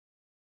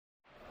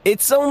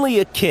It's only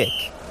a kick,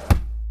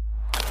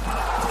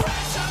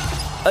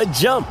 a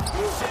jump,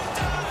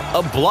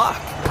 a block.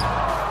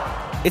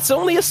 It's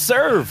only a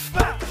serve.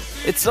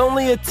 It's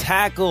only a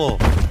tackle,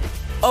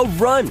 a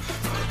run.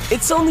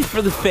 It's only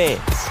for the fans.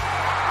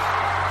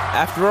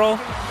 After all,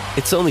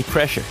 it's only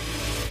pressure.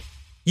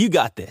 You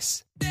got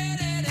this.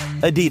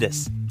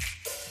 Adidas.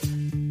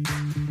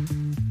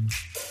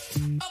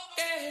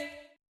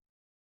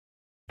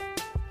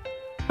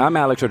 I'm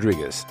Alex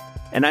Rodriguez.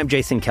 And I'm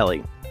Jason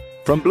Kelly.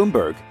 From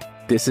Bloomberg,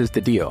 this is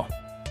The Deal.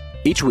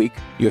 Each week,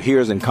 you'll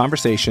hear us in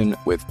conversation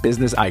with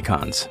business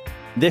icons.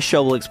 This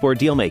show will explore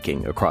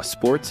deal-making across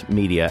sports,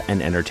 media,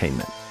 and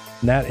entertainment.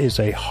 That is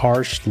a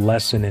harsh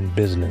lesson in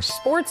business.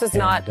 Sports is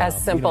not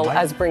as simple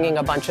as bringing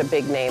a bunch of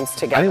big names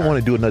together. I didn't want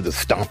to do another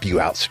stomp you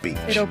out speech.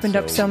 It opened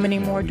up so many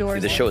more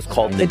doors. The show is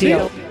called The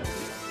Deal.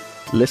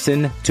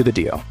 Listen to The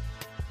Deal.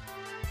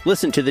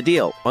 Listen to The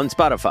Deal on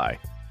Spotify.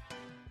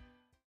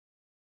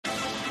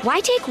 Why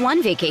take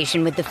one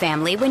vacation with the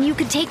family when you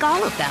could take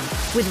all of them?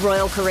 With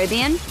Royal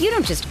Caribbean, you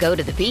don't just go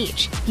to the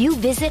beach. You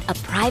visit a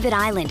private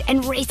island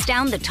and race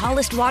down the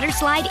tallest water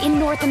slide in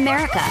North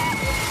America.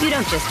 You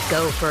don't just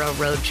go for a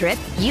road trip.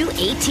 You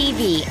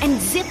ATV and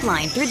zip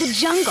line through the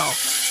jungle.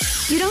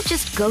 You don't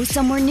just go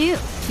somewhere new.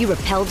 You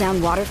rappel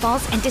down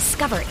waterfalls and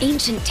discover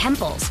ancient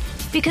temples.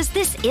 Because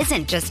this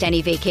isn't just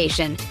any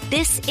vacation.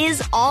 This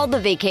is all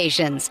the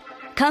vacations.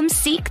 Come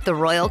seek the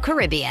Royal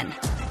Caribbean.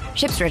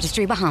 Ships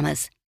Registry,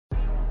 Bahamas.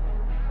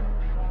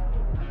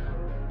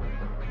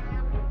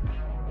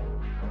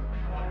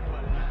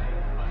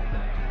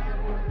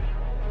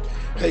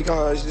 Hey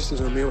guys, this is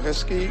Emil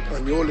Heskey,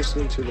 and you're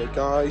listening to the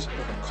guys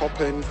at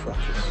Coppen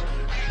Fracas.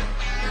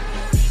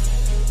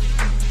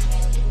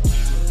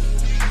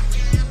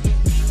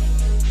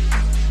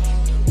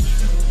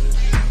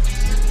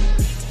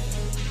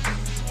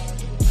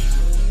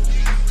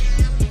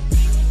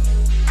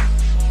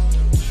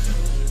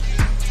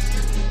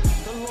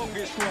 The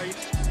longest wait,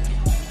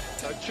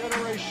 a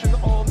generation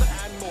on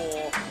and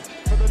more,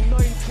 for the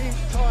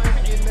 19th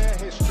time in their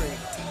history,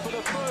 for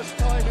the first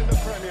time in the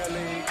Premier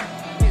League.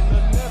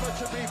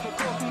 To be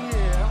forgotten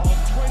year of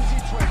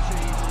 2020,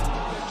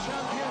 the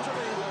champions of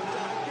England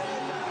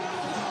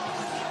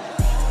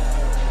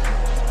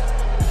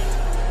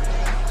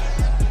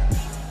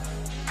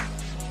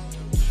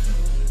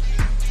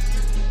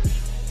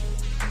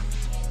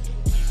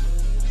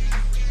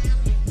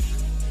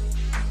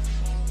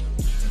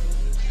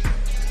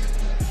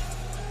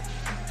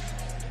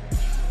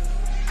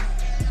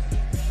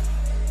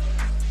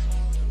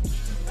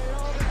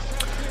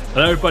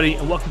Hello everybody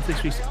and welcome to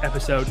this week's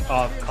episode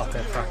of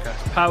Coppen Fracas,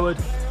 powered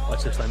by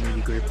Touchline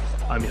Media Group.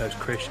 I'm your host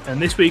Krish,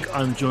 and this week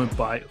I'm joined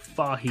by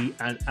Fahy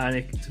and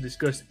Anik to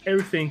discuss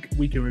everything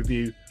we can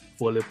review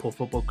for Liverpool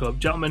Football Club.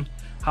 Gentlemen,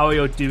 how are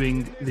you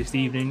doing this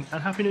evening, and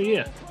Happy New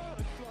Year?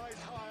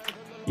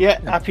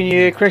 Yeah, Happy New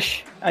Year,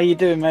 Krish. How you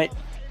doing, mate?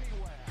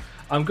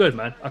 I'm good,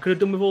 man. I could have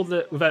done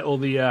without all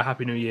the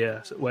Happy New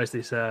Year. So where's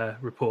this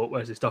report?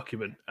 Where's this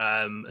document?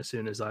 As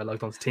soon as I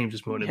logged onto Teams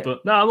this morning,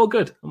 but no, I'm all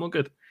good.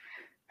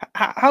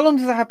 How long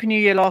does a Happy New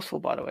Year last for,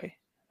 by the way?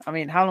 I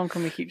mean, how long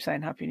can we keep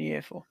saying Happy New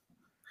Year for?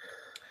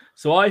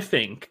 So I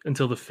think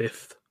until the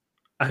 5th.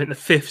 I think the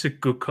 5th's a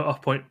good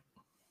cut-off point.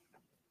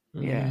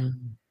 Yeah.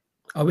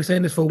 Are we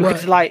saying this for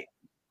what?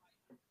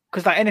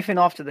 Because anything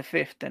after the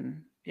 5th,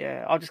 then,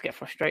 yeah, I'll just get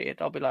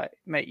frustrated. I'll be like,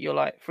 mate, you're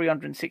like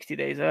 360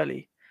 days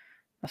early.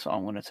 That's what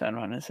I'm going to turn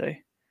around and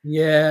say.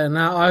 Yeah,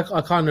 now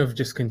I kind of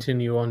just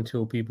continue on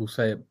until people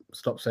say it,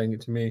 stop saying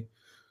it to me.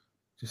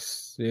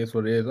 Just it is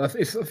what it is. I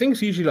think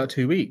it's usually like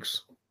 2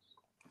 weeks.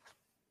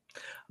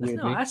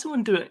 I had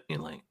someone do it in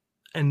like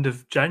end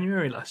of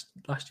January last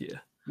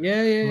year.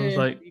 Yeah. And I was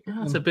like,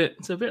 it's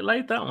a bit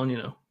late, that one, you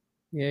know.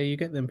 Yeah, you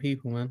get them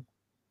people, man.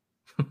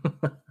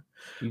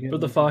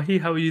 Brother Fahy,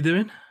 how are you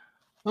doing?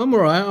 I'm all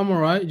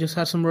right. Just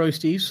had some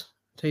roasties.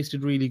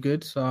 Tasted really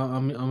good, so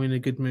I'm in a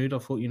good mood. I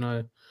thought,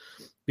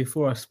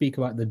 before I speak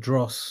about the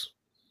dross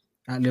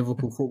at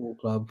Liverpool Football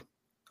Club,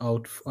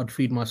 I'd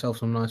feed myself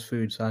some nice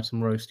food. So I had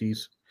some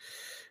roasties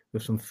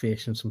with some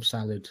fish and some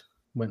salad.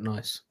 Went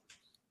nice.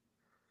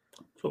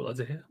 That's what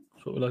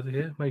we like to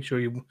hear. Make sure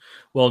you're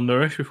well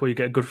nourished before you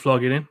get a good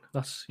flogging in.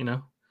 That's,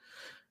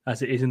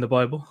 as it is in the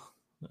Bible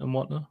and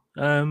whatnot.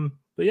 But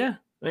yeah,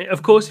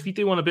 of course, if you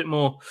do want a bit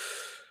more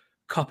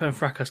Coppen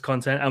Fracas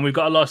content, and we've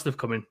got a lot of stuff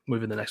coming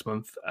within the next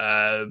month,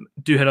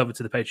 do head over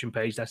to the Patreon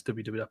page. That's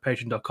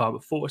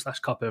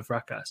www.patreon.com/Coppen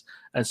Fracas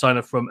and sign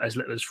up from as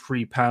little as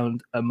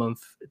 £3 a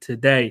month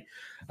today.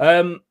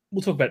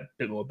 We'll talk a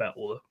bit more about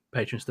all the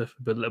Patreon stuff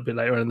a little bit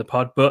later on in the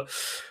pod, but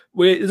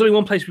there's only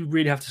one place we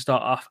really have to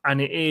start off,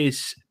 and it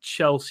is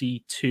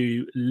Chelsea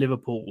 2,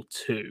 Liverpool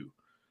 2.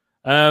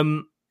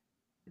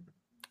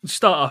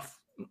 Start off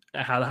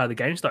how the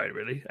game started,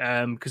 really,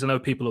 because I know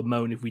people will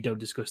moan if we don't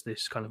discuss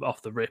this kind of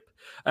off the rip.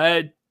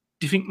 Do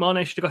you think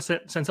Mane should have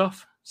got sent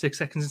off 6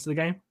 seconds into the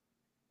game?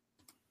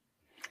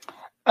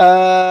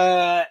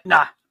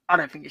 Nah, I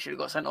don't think he should have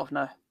got sent off.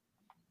 No,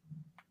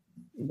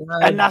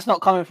 and that's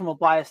not coming from a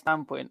biased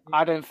standpoint.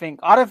 I don't think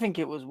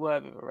it was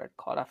worthy of a red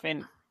card. I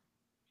think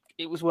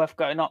it was worth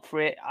going up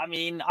for it. I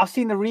mean, I've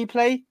seen the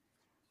replay.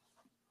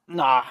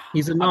 Nah,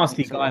 he's a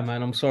nasty guy,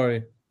 man. I'm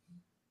sorry.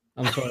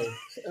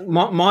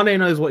 Mane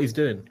knows what he's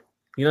doing.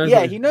 He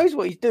knows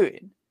what he's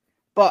doing,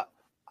 but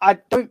I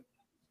don't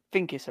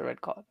think it's a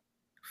red card.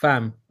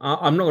 Fam,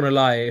 I'm not gonna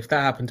lie. If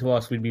that happened to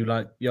us, we'd be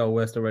like, "Yo,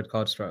 where's the red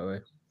card straight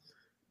away?"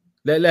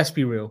 Let's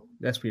be real.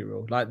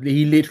 Like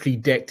he literally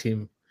decked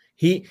him.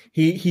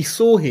 He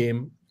saw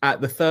him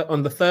at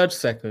on the third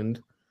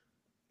second,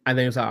 and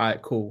then he was like, "All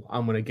right, cool,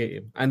 I'm gonna get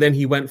him." And then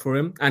he went for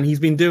him, and he's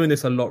been doing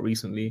this a lot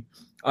recently.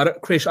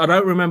 Chris, I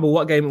don't remember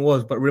what game it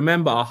was, but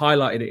remember I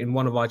highlighted it in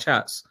one of our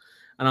chats,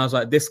 and I was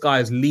like, "This guy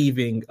is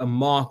leaving a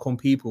mark on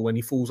people when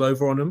he falls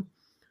over on them."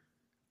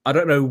 I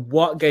don't know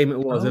what game it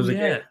was. It was a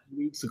game 2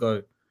 weeks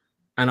ago.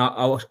 And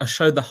I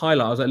showed the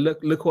highlight. I was like,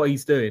 look what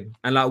he's doing.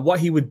 And like what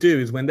he would do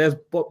is when there's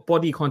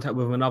body contact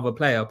with another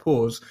player,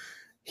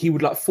 he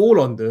would like fall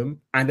on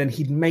them, and then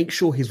he'd make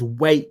sure his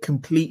weight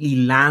completely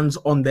lands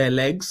on their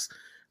legs,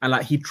 and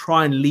like he'd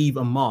try and leave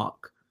a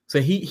mark.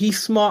 So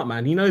he's smart,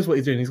 man. He knows what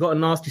he's doing. He's got a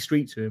nasty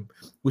streak to him,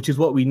 which is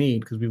what we need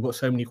because we've got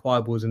so many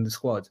choir boys in the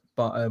squad.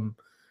 But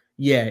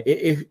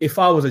if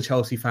I was a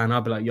Chelsea fan,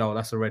 I'd be like, yo,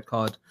 that's a red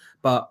card.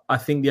 But I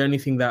think the only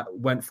thing that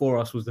went for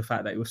us was the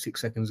fact that it was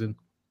 6 seconds in.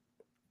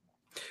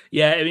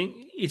 Yeah, I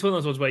mean, it's one of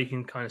those ones where you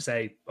can kind of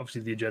say,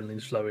 obviously, the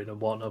adrenaline's flowing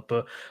and whatnot,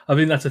 but I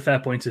think that's a fair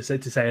point to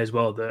say as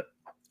well that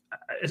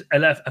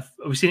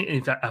we've seen it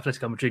in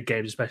Atletico Madrid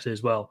games, especially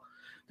as well,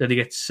 that he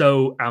gets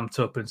so amped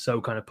up and so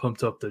kind of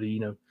pumped up that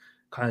he,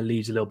 kind of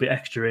leaves a little bit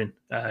extra in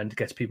and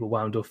gets people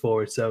wound up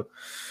for it. So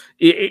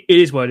it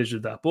is what it is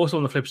with that. But also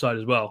on the flip side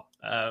as well,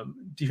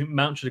 do you think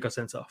Mount should have got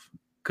sent off?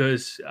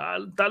 Because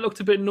that looked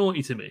a bit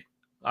naughty to me.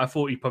 I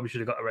thought he probably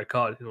should have got a red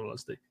card, in all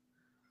honesty.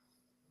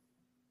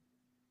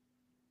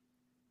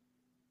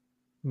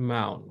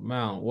 Mount.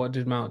 What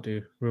did Mount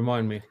do?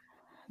 Remind me.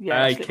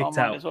 Yeah, he kicked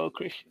out as well,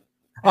 Chris.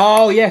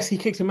 Oh yes, he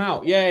kicked him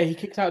out. Yeah, he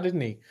kicked out, didn't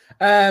he?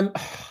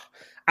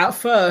 At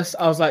first,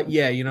 I was like,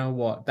 yeah, you know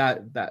what?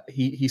 That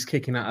he's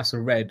kicking at us a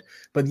red.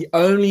 But the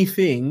only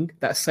thing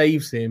that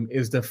saves him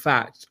is the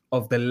fact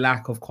of the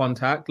lack of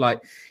contact.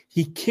 Like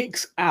he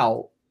kicks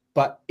out,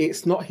 but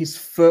it's not his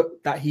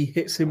foot that he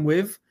hits him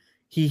with.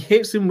 He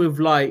hits him with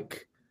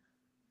like,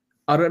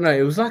 I don't know,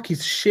 it was like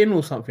his shin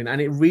or something,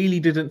 and it really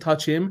didn't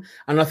touch him.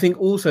 And I think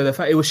also the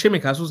fact it was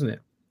Tsimikas, wasn't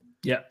it?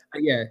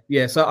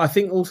 Yeah. So I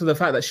think also the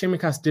fact that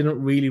Tsimikas didn't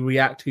really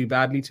react too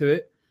badly to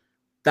it,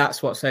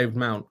 that's what saved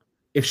Mount.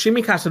 If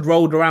Tsimikas had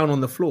rolled around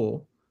on the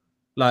floor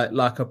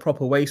like a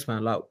proper waste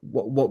man, like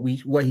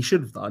what he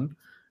should have done,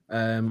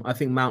 I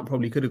think Mount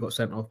probably could have got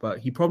sent off, but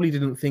he probably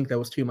didn't think there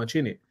was too much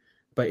in it.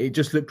 But it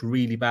just looked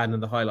really bad in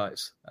the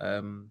highlights.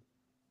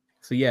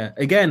 So yeah,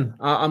 again,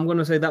 I'm going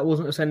to say that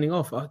wasn't a sending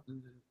off.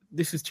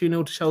 This is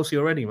 2-0 to Chelsea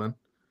already, man.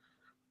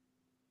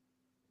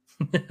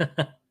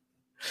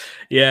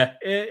 Yeah,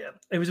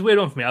 it was a weird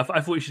one for me. I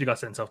thought he should have got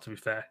sent off, to be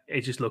fair.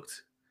 It just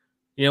looked,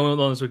 one of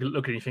the ones we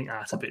look at and you think,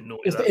 it's a bit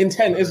naughty. It's the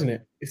intent, isn't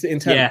it? It's the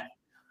intent.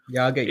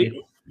 Yeah, I get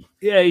you.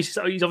 He's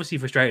obviously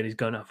frustrated. He's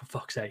going, for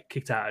fuck's sake,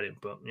 kicked out at him.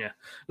 But yeah,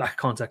 lack of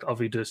contact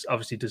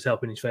obviously does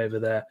help in his favour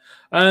there.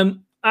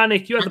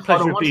 Anik, you had the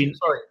pleasure of being...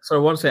 Sorry,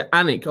 one second.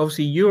 Anik,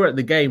 obviously you were at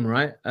the game,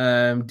 right?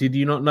 Did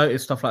you not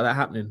notice stuff like that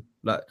happening?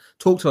 Like,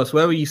 talk to us.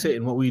 Where were you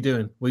sitting? What were you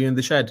doing? Were you in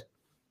the shed?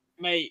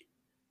 Mate,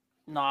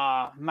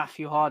 nah,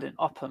 Matthew Harding,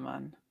 upper,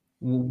 man.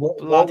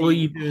 What were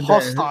you doing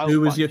there?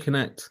 Who was your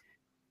connect?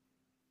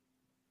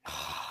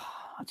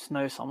 I just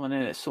know someone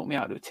in it sort me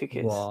out with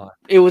tickets. What?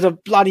 It was a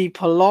bloody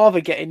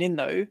palaver getting in,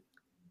 though.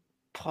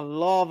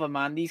 Palaver,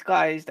 man. These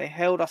guys, they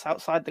held us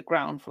outside the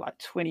ground for like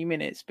 20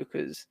 minutes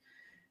because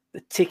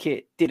the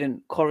ticket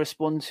didn't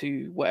correspond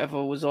to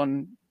whatever was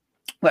on,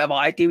 whatever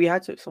ID we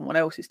had. So it's someone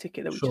else's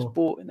ticket that we just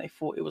bought, and they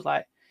thought it was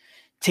like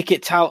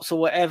ticket touts or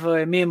whatever.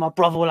 And me and my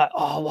brother were like,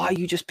 "Oh, why are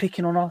you just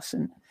picking on us?"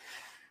 And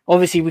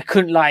obviously we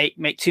couldn't like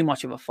make too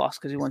much of a fuss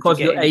because we wanted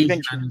to get in.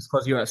 Asian, and it's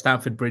because you're at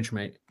Stamford Bridge,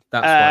 mate.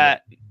 That's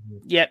why.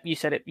 Yep, you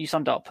said it. You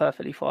summed it up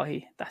perfectly,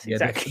 Fahy. That's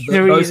exactly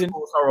the reason. Those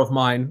thoughts are of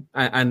mine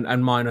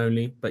and mine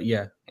only. But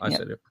yeah, I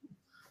said it.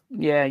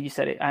 Yeah, you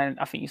said it, and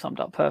I think you summed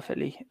up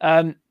perfectly.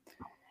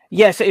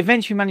 Yeah, so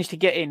eventually managed to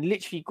get in.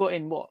 Literally got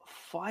in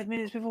 5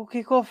 minutes before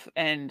kickoff,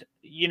 and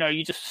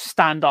you just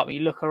stand up and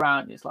you look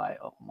around. It's like,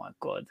 oh my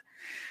god,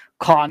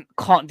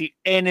 can't do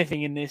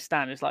anything in this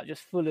stand. It's like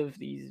just full of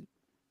these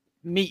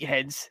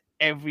meatheads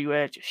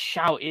everywhere, just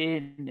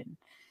shouting and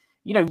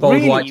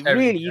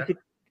really you could.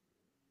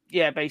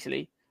 Yeah,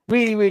 basically,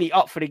 really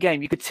up for the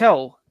game. You could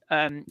tell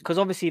because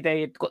obviously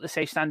they had got the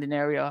safe standing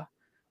area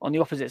on the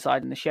opposite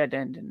side in the shed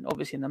end, and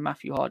obviously in the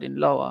Matthew Harding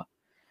lower.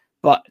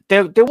 But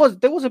there was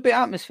a bit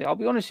of atmosphere. I'll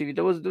be honest with you.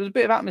 There was a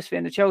bit of atmosphere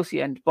in the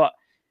Chelsea end, but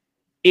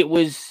it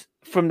was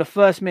from the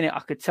first minute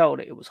I could tell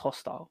that it was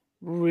hostile,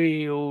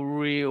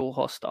 real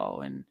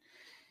hostile. And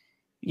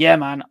yeah,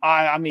 man,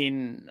 I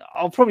mean,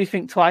 I'll probably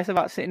think twice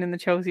about sitting in the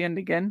Chelsea end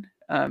again,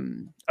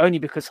 only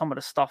because some of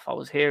the stuff I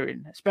was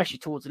hearing, especially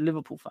towards the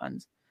Liverpool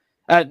fans,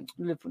 to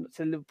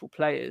Liverpool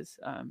players,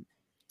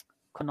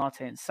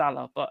 Konate and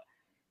Salah, but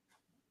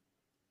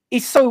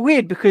it's so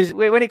weird because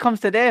when it comes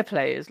to their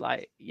players,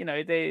 like, you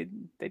know, they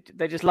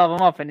just love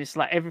them up, and it's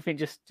like everything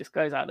just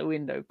goes out the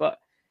window. But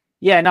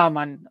yeah, no,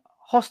 man,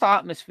 hostile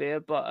atmosphere.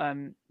 But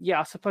yeah,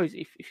 I suppose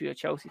if you're a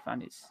Chelsea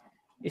fan,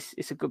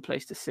 it's a good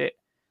place to sit.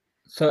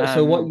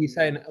 So what are you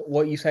saying?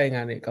 What are you saying,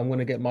 Anik? I'm going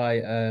to get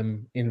my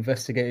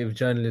investigative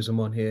journalism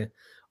on here.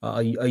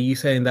 Are you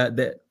saying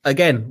that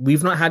again?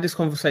 We've not had this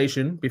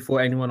conversation before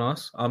anyone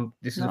else.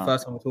 This is the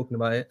first time we're talking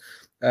about it.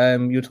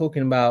 You're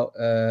talking about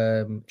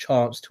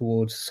chants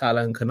towards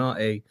Salah and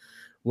Konate.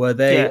 Were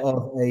they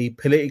of a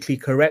politically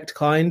correct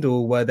kind,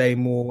 or were they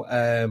more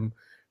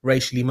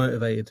racially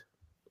motivated?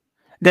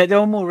 They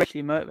were more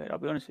racially motivated. I'll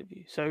be honest with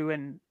you. So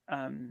when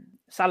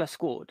Salah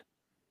scored,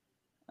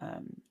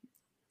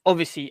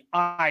 obviously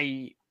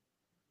I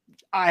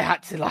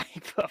had to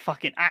like put a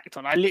fucking act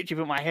on. I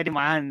literally put my head in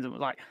my hands and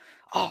was like,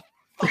 "Oh,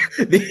 fuck.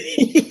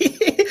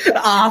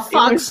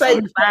 Fuck's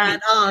sake, man!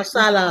 Oh,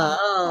 Salah!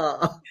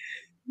 Oh."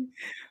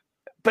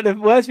 But the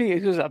worst thing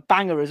is, it was a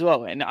banger as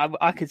well, and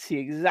I could see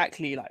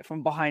exactly like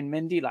from behind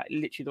Mendy, like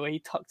literally the way he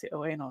tucked it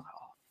away, and I was like,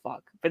 "Oh,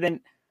 fuck!" But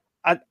then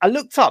I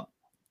looked up,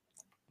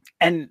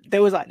 and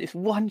there was like this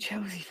one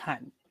Chelsea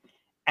fan,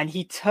 and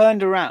he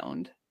turned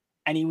around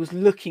and he was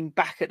looking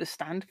back at the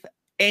stand for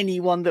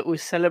anyone that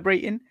was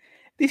celebrating.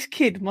 This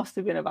kid must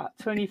have been about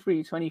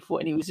 23, 24,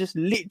 and he was just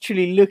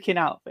literally looking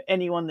out for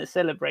anyone that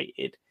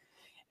celebrated.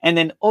 And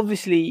then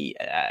obviously,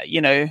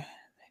 you know,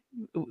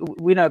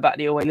 we know about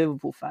the away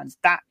Liverpool fans.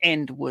 That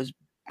end was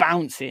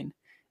bouncing,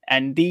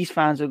 and these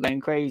fans were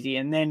going crazy.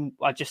 And then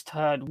I just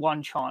heard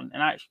one chant,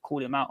 and I actually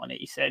called him out on it.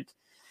 He said,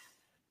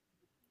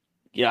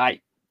 "Yeah,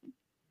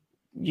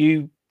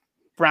 you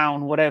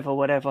brown,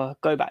 whatever,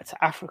 go back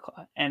to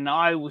Africa." And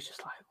I was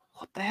just like,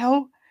 "What the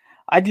hell?"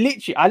 I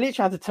literally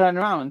had to turn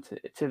around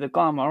to the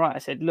guy on my right. I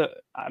said, "Look,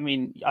 I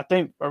mean, I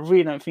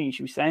really don't think you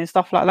should be saying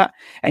stuff like that."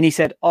 And he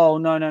said, "Oh,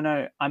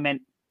 no. I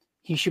meant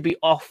he should be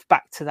off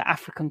back to the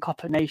African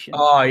Cup of Nations."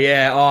 Oh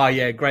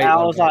yeah, great. And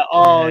I was like,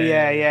 "Oh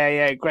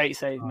yeah, great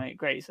save, mate,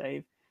 great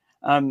save."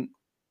 But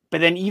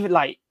then even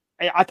like,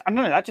 I don't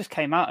know, that just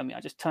came out of me.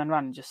 I just turned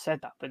around and just said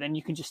that. But then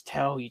you can just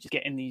tell you're just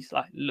getting these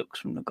like looks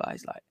from the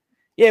guys. Like,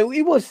 yeah,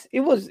 it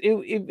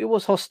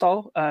was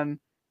hostile.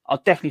 I'll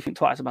definitely think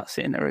twice about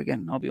sitting there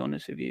again. I'll be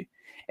honest with you.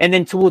 And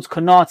then towards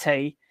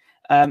Konate,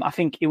 I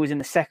think it was in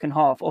the second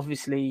half.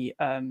 Obviously,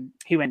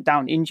 he went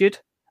down injured,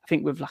 I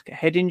think with like a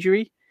head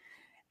injury.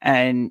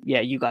 And yeah,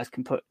 you guys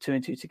can put two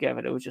and two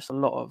together. There was just a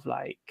lot of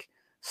like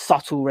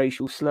subtle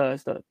racial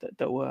slurs that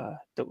were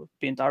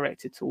being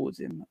directed towards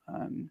him.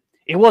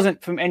 It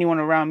wasn't from anyone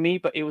around me,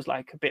 but it was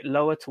like a bit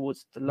lower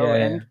towards the lower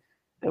end.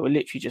 They were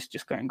literally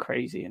just going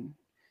crazy, and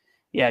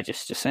yeah,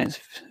 just saying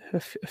a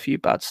few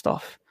bad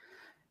stuff.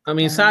 I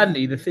mean,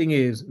 sadly, the thing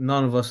is,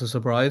 none of us are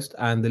surprised,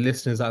 and the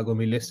listeners that are going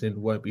to be listening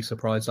won't be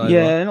surprised either.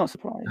 Yeah, they're not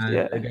surprised. And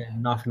yeah,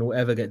 again, nothing will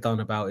ever get done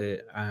about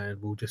it,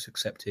 and we'll just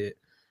accept it,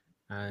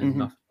 and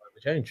nothing will ever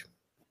change.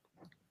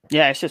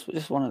 Yeah, it's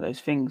just one of those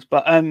things.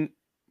 But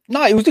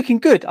no, it was looking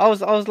good. I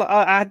was like,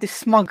 I had this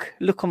smug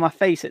look on my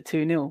face at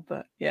 2-0.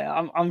 But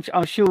yeah,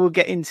 I'm sure we'll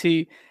get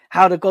into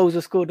how the goals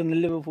are scored on the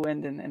Liverpool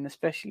end, and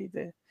especially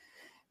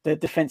the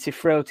defensive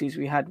frailties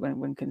we had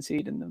when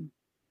conceding them.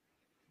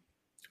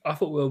 I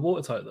thought we were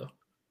watertight though.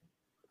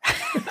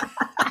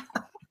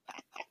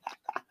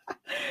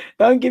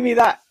 Don't give me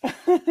that.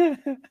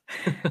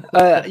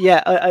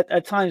 Yeah,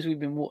 at times we've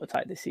been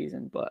watertight this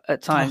season, but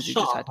at times we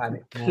just had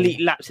complete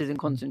lapses in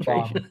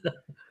concentration.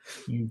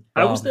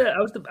 How was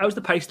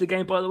the pace of the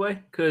game, by the way?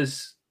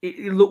 Because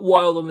it looked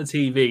wild on the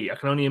TV. I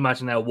can only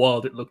imagine how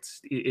wild it looked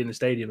in the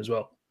stadium as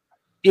well.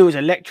 It was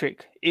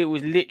electric. It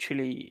was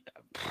literally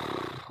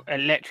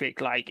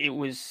electric. Like there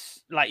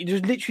was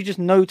literally just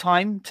no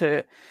time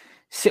to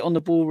sit on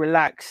the ball,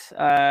 relax.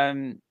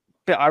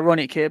 Bit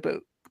ironic here,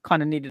 but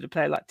kind of needed a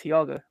player like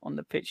Thiago on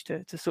the pitch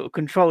to sort of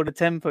control the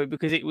tempo,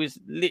 because it was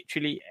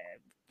literally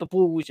the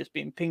ball was just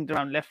being pinged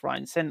around left, right,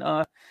 and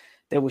centre.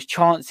 There was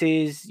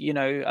chances, you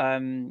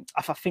know.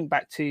 If I think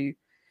back to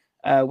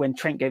when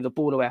Trent gave the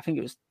ball away, I think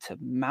it was to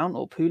Mount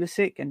or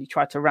Pulisic, and he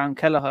tried to round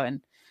Kelleher,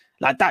 and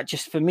like that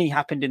just for me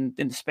happened in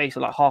the space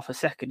of like half a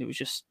second. It was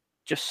just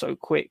so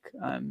quick.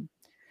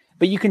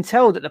 But you can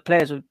tell that the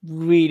players were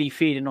really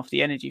feeding off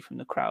the energy from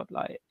the crowd.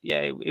 Like,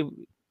 yeah,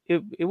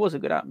 it was a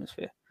good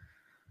atmosphere.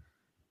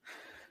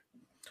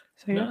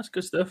 So, yeah, that's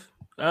good stuff.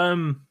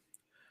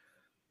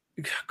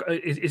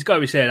 It's got to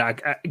be said,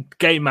 like,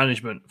 game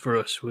management for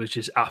us was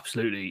just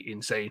absolutely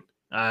insane.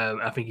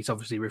 I think it's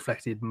obviously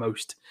reflected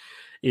most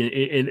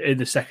in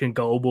the second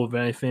goal more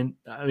than anything.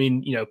 I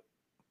mean, you know,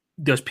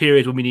 those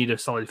periods when we need a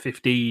solid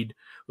 15,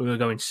 we were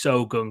going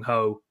so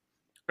gung-ho.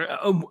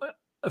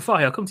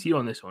 Fahy, I'll come to you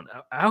on this one.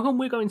 How come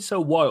we're going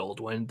so wild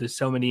when there's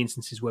so many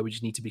instances where we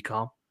just need to be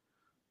calm?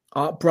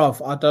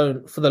 Bruv, I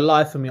don't. For the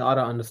life of me, I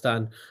don't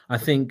understand. I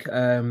think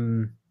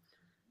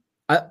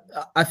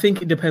I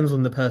think it depends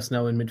on the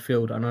personnel in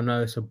midfield, and I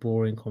know it's a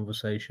boring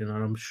conversation,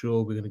 and I'm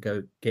sure we're going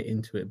to get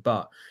into it,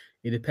 but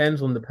it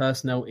depends on the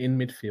personnel in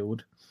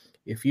midfield.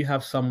 If you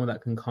have someone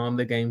that can calm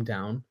the game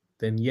down,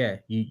 then yeah,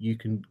 you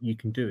can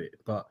do it.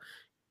 But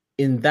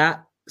in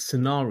that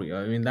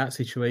scenario, in that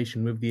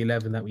situation with the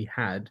 11 that we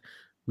had,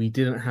 we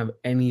didn't have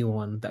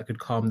anyone that could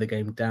calm the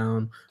game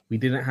down. We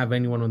didn't have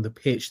anyone on the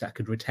pitch that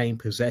could retain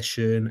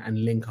possession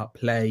and link up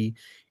play.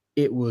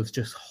 It was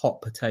just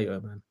hot potato,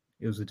 man.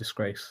 It was a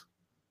disgrace.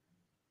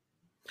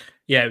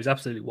 Yeah, it was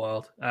absolutely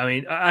wild. I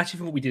mean, I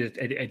actually thought we did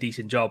a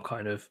decent job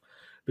kind of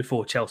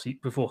before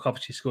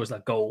Coventry scores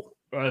that goal.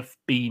 I've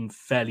been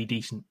fairly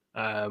decent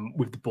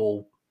with the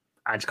ball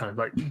and just kind of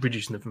like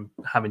reducing them from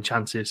having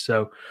chances.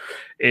 So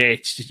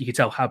it's just, you could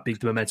tell how big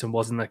the momentum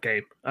was in that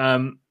game.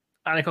 And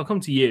if I'll come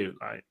to you,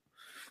 right,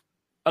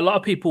 a lot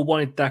of people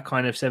wanted that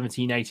kind of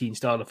 17-18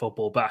 style of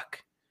football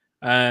back.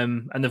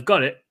 And they've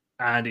got it,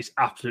 and it's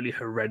absolutely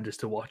horrendous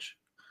to watch.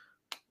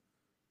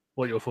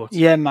 What are your thoughts?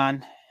 Yeah,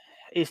 man.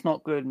 It's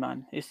not good,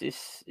 man.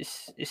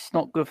 It's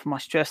not good for my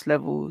stress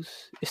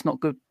levels. It's not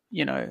good,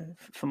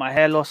 for my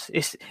hair loss.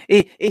 It's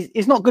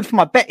not good for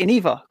my betting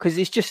either, because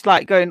it's just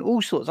like going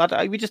all sorts.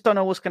 We just don't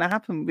know what's going to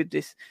happen with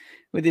this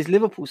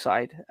Liverpool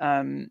side.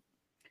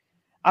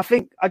 I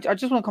think I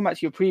just want to come back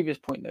to your previous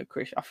point though,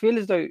 Chris. I feel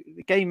as though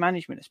the game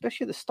management,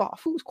 especially at the start, I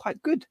thought it was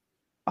quite good.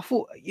 I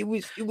thought it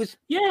was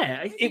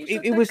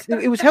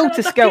held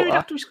to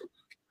skelter.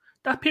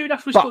 That period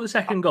after we scored the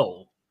second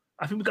goal,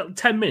 I think we got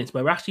 10 minutes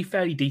where we're actually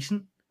fairly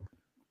decent.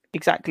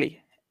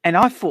 Exactly. And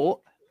I thought,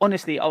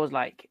 honestly, I was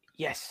like,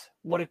 yes,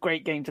 what a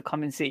great game to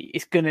come and see.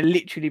 It's going to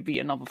literally be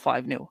another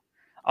 5-0.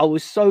 I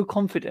was so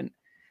confident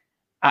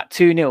at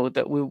 2-0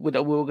 that we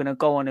were going to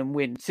go on and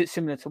win,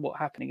 similar to what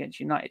happened against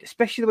United,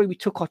 especially the way we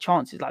took our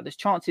chances. Like, there's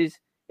chances,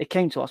 they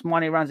came to us.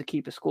 Mane Ranza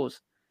keeper scores.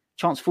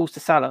 Chance falls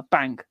to Salah,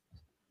 bang,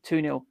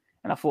 2-0.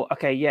 And I thought,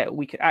 okay, yeah,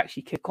 we could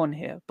actually kick on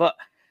here. But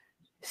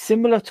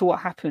similar to what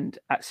happened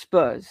at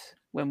Spurs,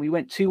 when we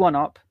went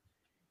 2-1 up,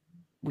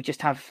 we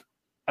just have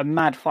a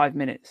mad 5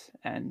 minutes,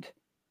 and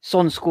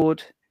Son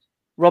scored,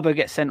 Robbo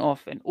gets sent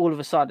off, and all of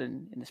a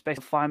sudden, in the space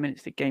of 5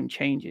 minutes, the game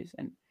changes.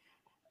 And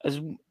as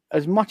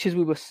much as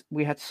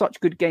we had such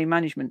good game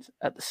management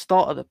at the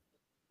start of the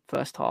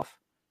first half,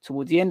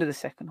 towards the end of the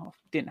second half,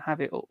 we didn't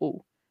have it at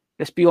all.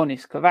 Let's be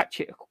honest,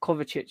 Kovacic,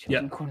 Kovacic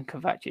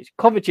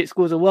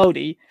scores a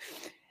worldie,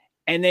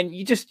 and then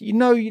you're just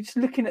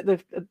looking at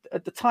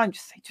the time,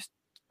 just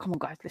come on,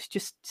 guys, let's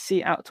just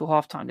see it out till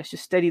halftime. Let's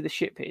just steady the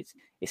ship here.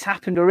 It's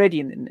happened already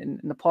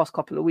in the past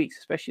couple of weeks,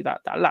 especially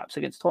that lapse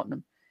against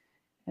Tottenham.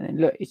 And then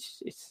look,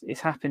 it's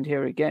happened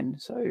here again.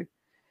 So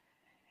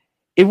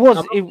it was.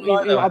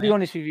 I'll be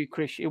honest with you,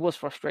 Chris. It was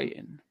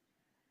frustrating.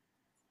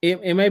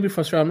 It may be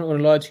frustrating. I'm not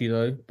going to lie to you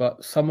though,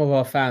 but some of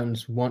our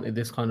fans wanted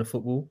this kind of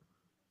football.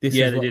 They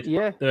did.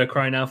 Yeah, they were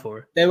crying out for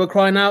it. They were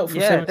crying out for.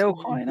 Yeah, they were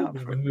crying out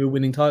for when we were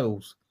winning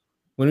titles.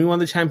 When we won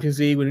the Champions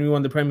League, when we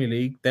won the Premier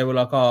League, they were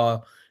like,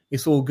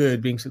 it's all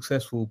good being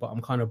successful, but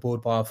I'm kind of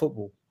bored by our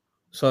football.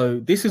 So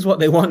this is what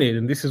they wanted,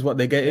 and this is what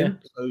they're getting.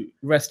 Yeah. So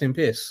rest in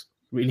peace,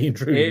 really and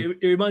truly.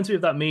 It reminds me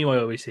of that meme I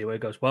always see where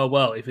it goes,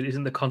 well, if it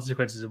isn't the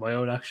consequences of my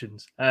own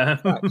actions.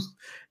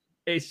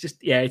 It's just,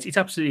 it's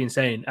absolutely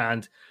insane.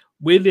 And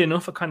weirdly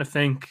enough, I kind of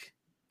think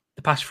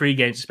the past 3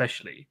 games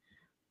especially,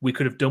 we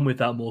could have done with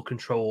that more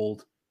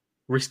controlled,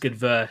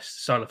 risk-adverse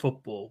style of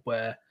football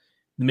where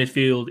the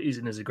midfield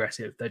isn't as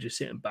aggressive. They're just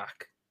sitting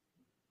back,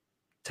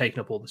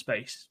 taking up all the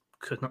space,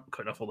 cutting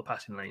off all the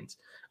passing lanes,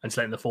 and just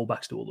letting the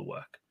fullbacks do all the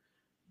work.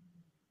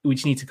 We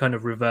just need to kind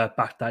of revert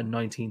back that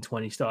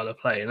 1920 style of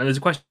play. And there's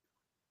a question,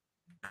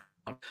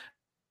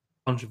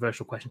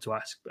 controversial question to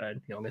ask,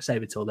 and I'm going to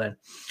save it till then.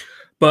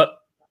 But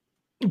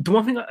the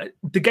one thing,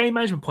 the game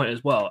management point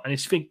as well, and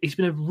it's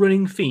been a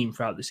running theme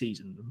throughout the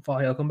season.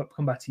 Fahy, I'll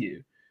come back to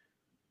you.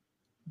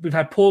 We've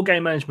had poor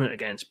game management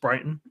against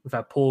Brighton. We've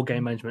had poor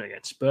game management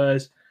against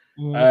Spurs.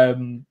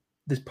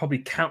 There's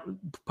probably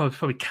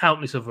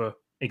countless other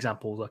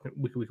examples like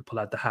we could pull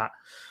out the hat.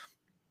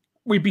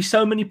 We'd be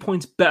so many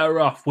points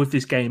better off with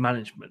this game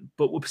management,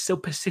 but we're still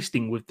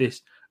persisting with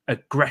this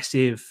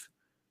aggressive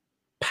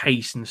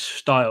pace and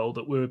style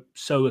that we're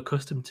so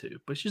accustomed to,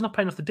 but it's just not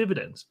paying off the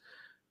dividends.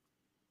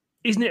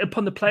 Isn't it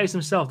upon the players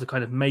themselves to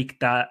kind of make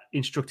that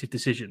instructive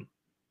decision?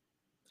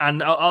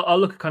 And I'll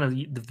look at kind of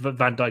the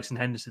Van Dijks and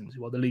Hendersons,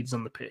 who are the leaders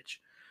on the pitch,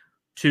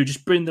 to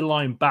just bring the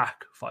line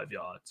back 5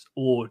 yards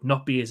or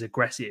not be as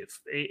aggressive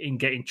in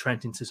getting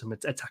Trent into some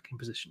attacking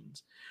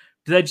positions.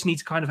 Do they just need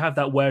to kind of have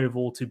that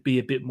wherewithal to be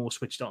a bit more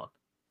switched on?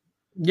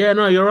 Yeah,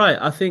 no, you're right.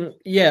 I think,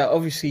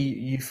 obviously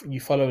you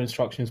follow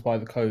instructions by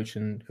the coach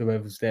and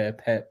whoever's there,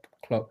 Pep,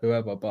 Klopp,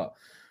 whoever, but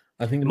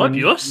I think... It might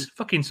be us,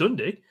 fucking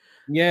Sunday.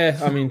 Yeah,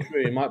 I mean,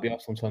 true, it might be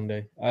us on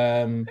Sunday.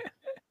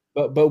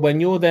 But when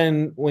you're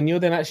then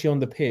actually on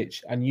the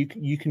pitch and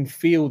you can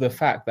feel the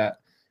fact that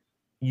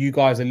you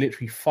guys are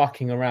literally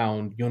fucking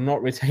around, you're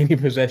not retaining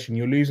possession,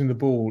 you're losing the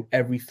ball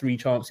every 3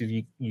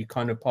 chances you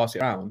kind of pass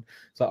it around.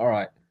 It's like, all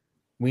right,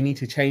 we need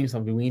to change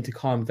something. We need to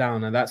calm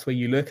down. And that's where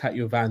you look at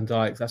your Van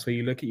Dijks. That's where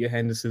you look at your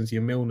Hendersons,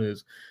 your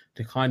Milners,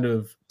 to kind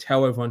of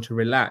tell everyone to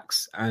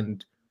relax.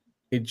 And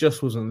it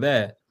just wasn't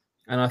there.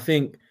 And I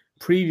think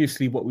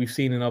previously what we've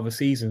seen in other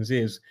seasons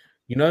is,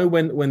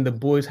 when the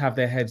boys have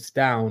their heads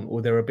down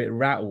or they're a bit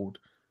rattled,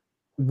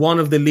 one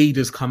of the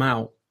leaders come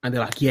out and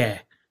they're like, yeah,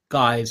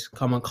 guys,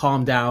 come on,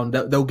 calm down.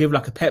 They'll give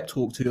like a pep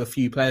talk to a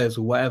few players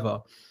or whatever.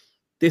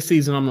 This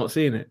season, I'm not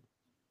seeing it.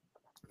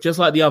 Just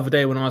like the other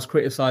day when I was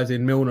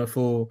criticising Milner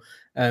for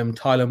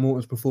Tyler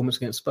Morton's performance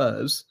against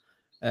Spurs,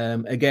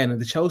 again, in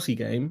the Chelsea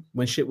game,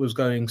 when shit was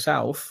going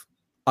south,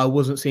 I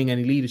wasn't seeing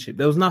any leadership.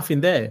 There was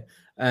nothing there.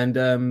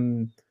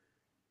 And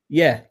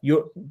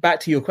you're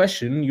back to your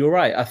question. You're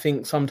right. I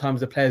think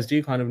sometimes the players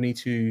do kind of need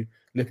to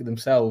look at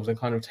themselves and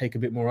kind of take a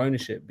bit more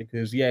ownership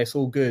because, it's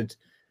all good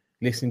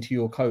listening to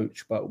your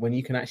coach, but when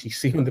you can actually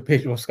see on the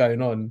pitch what's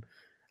going on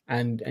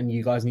and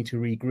you guys need to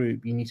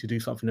regroup, you need to do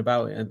something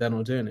about it, and they're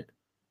not doing it.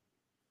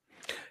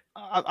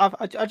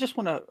 I just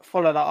want to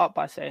follow that up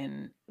by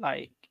saying,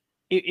 like,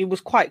 it was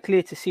quite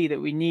clear to see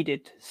that we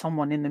needed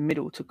someone in the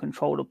middle to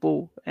control the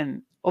ball.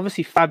 And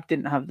obviously Fab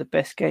didn't have the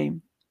best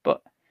game,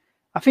 but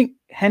I think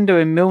Hendo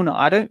and Milner,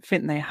 I don't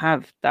think they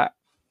have that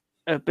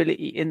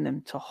ability in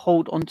them to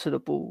hold onto the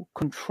ball,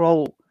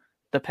 control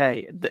the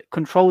play,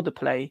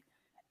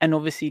 and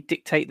obviously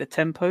dictate the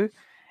tempo.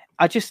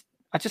 I just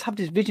have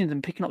this vision of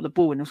them picking up the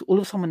ball, and all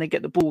of a sudden when they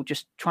get the ball,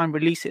 just try and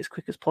release it as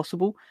quick as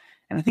possible.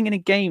 And I think in a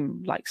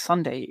game like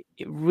Sunday,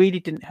 it really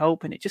didn't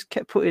help, and it just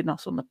kept putting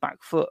us on the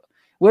back foot.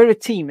 We're a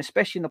team,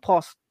 especially in the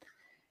past,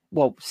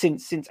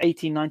 since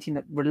 18-19,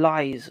 that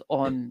relies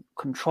on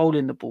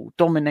controlling the ball,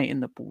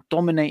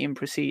 dominating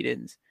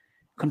proceedings,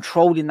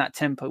 controlling that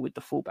tempo with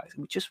the fullbacks.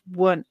 And we just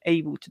weren't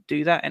able to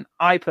do that. And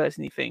I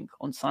personally think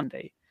on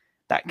Sunday,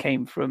 that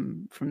came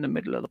from the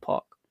middle of the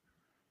park.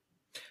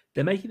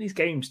 They're making these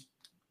games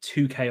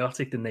too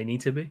chaotic than they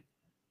need to be.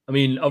 I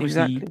mean,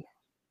 obviously, exactly.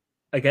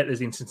 I get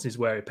there's instances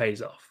where it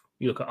pays off.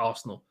 You look at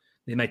Arsenal,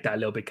 they make that a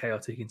little bit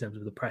chaotic in terms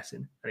of the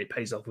pressing, and it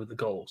pays off with the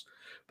goals.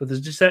 But there's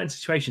just certain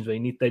situations where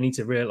they need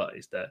to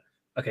realise that,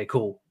 okay,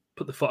 cool,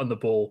 put the foot on the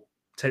ball,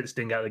 take the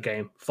sting out of the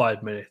game,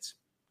 5 minutes,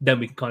 then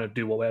we can kind of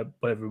do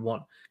whatever we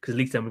want, because at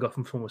least then we've got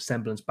some form of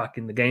semblance back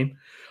in the game.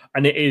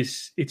 And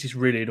it's just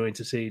really annoying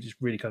to see, just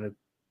really kind of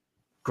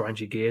grind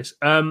your gears.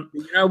 You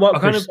know what,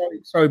 Chris,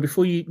 sorry,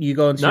 before you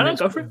go on to no,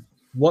 go for it.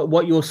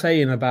 What you're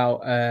saying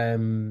about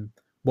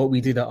what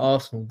we did at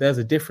Arsenal, there's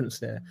a difference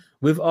there.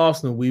 With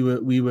Arsenal,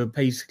 we were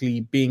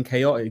basically being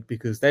chaotic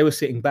because they were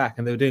sitting back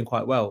and they were doing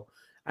quite well,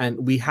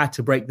 and we had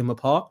to break them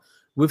apart.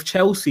 With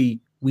Chelsea,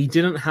 we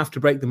didn't have to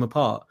break them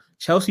apart.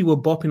 Chelsea were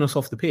bopping us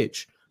off the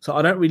pitch. So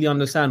I don't really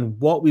understand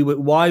why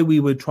we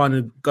were trying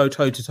to go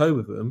toe-to-toe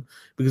with them,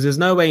 because there's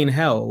no way in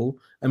hell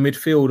a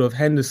midfield of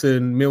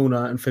Henderson,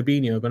 Milner and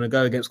Fabinho are going to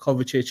go against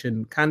Kovacic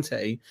and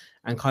Kante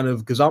and kind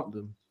of gazump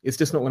them. It's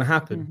just not going to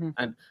happen.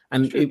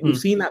 Mm-hmm. We've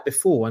seen that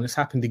before, and it's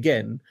happened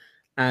again.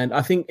 And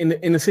I think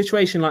in a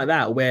situation like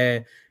that,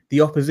 where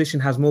the opposition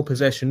has more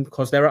possession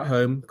because they're at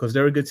home, because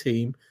they're a good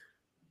team,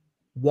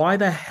 why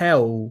the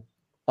hell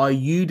are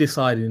you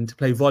deciding to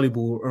play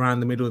volleyball around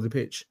the middle of the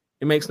pitch?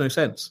 It makes no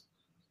sense.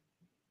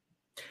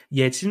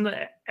 Yeah, it seemed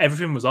like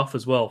everything was off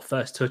as well.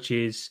 First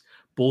touches,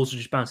 balls were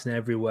just bouncing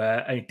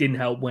everywhere. And it didn't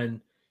help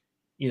when,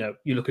 you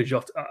look at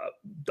Jota.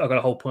 I got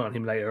a whole point on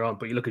him later on,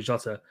 but you look at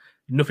Jota,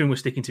 nothing was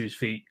sticking to his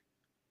feet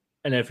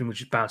and everything was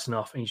just bouncing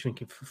off. And you're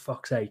thinking, for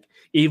fuck's sake,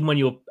 even when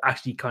you're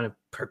actually kind of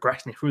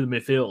progressing it through the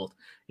midfield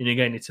and you're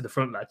getting it to the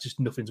front, like, just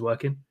nothing's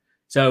working.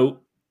 So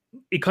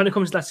it kind of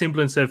comes to that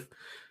semblance of,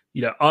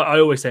 I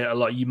always say it a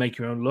lot, you make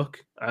your own luck.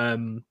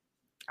 And,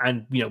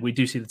 we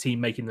do see the team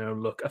making their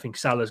own look. I think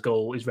Salah's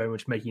goal is very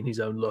much making his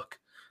own look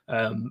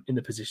in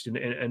the position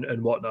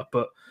and whatnot.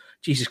 But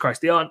Jesus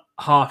Christ, they aren't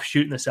half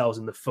shooting themselves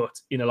in the foot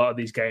in a lot of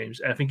these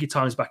games. And I think it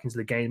ties back into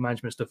the game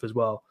management stuff as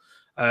well.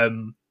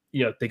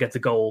 They get the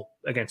goal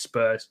against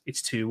Spurs,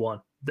 it's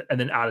 2-1. And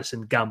then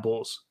Alisson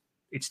gambles,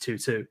 it's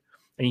 2-2.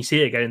 And you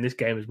see it again in this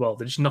game as well.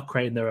 They're just not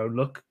creating their own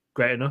look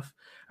great enough.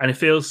 And it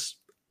feels,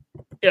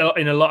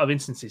 in a lot of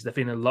instances, they're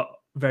feeling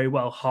very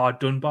well hard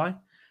done by.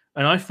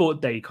 And I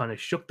thought they kind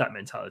of shook that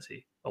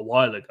mentality a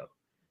while ago.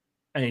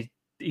 And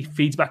it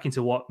feeds back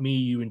into what me,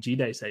 you, and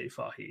G-Day say,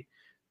 Fahy.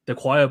 The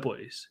choir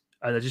boys,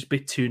 they're just a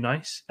bit too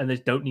nice, and they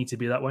don't need to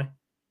be that way.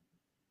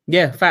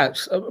 Yeah,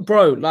 facts.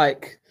 Bro,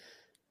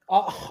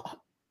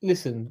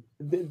 listen,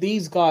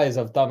 these guys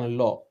have done a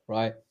lot,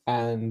 right?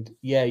 And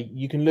yeah,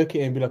 you can look at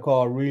it and be like,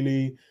 oh,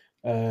 really?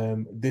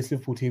 This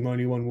Liverpool team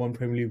only won one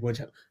Premier League, one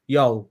champion.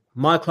 Yo,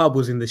 my club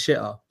was in the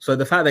shitter. So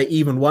the fact they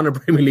even won a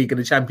Premier League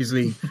and a Champions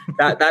League,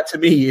 that to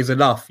me is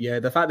enough. Yeah,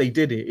 the fact they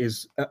did it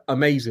is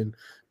amazing.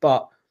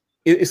 But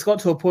it's got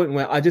to a point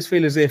where I just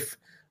feel as if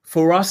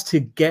for us to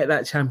get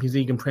that Champions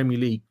League and Premier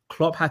League,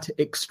 Klopp had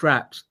to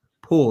extract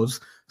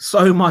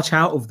so much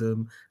out of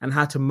them and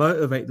had to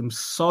motivate them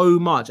so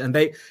much. And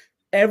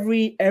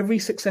every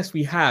success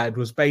we had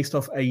was based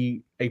off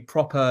a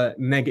proper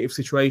negative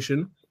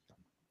situation.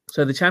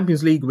 So the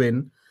Champions League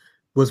win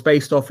was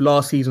based off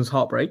last season's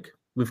heartbreak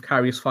with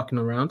Karius fucking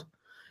around.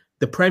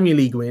 The Premier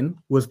League win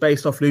was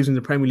based off losing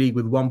the Premier League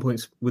with 1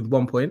 point.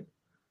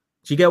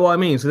 Do you get what I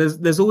mean? So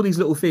there's all these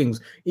little things.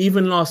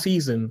 Even last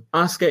season,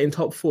 us getting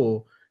top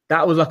 4,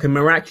 that was like a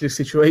miraculous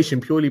situation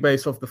purely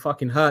based off the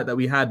fucking hurt that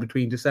we had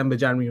between December,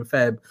 January and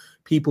Feb.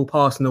 People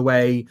passing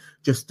away,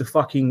 just the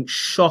fucking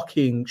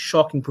shocking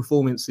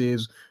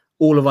performances,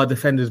 all of our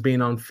defenders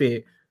being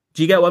unfit.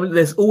 Do you get what I mean?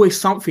 There's always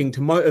something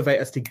to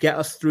motivate us to get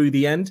us through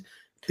the end.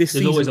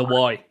 There's always a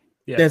why.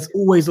 Yeah. There's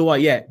always a why.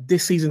 Yeah,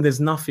 this season there's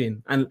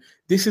nothing. And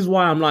this is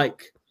why I'm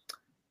like,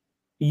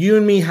 you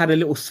and me had a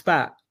little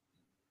spat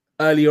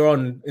earlier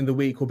on in the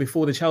week or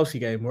before the Chelsea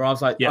game where I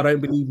was like, I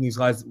don't believe in these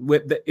guys.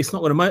 It's not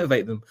going to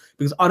motivate them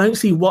because I don't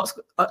see what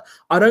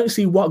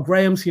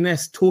Graham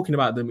Souness talking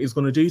about them is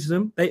going to do to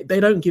them. They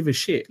don't give a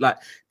shit. Like,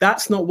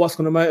 that's not what's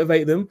going to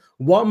motivate them.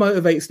 What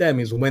motivates them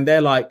is when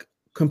they're like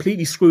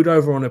completely screwed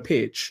over on a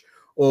pitch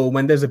or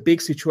when there's a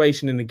big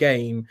situation in the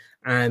game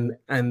and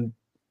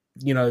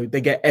you know, they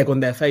get egg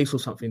on their face or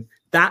something.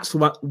 That's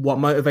what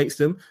motivates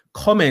them.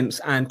 Comments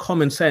and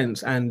common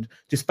sense and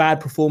just bad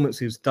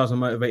performances doesn't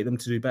motivate them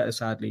to do better,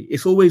 sadly.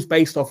 It's always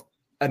based off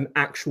an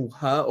actual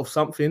hurt of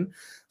something.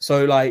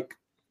 So, like,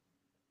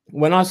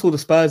 when I saw the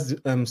Spurs,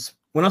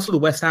 when I saw the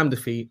West Ham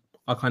defeat,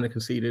 I kind of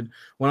conceded.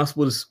 When I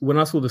saw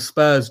the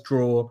Spurs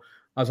draw,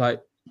 I was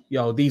like,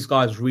 yo, these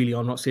guys really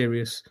are not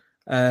serious.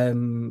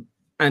 And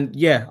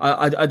yeah,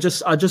 I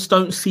just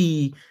don't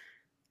see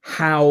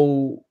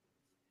how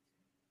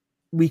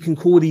we can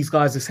call these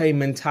guys the same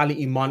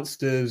mentality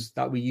monsters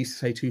that we used to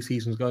say 2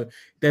 seasons ago.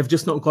 They've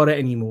just not got it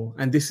anymore.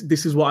 And this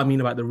is what I mean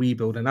about the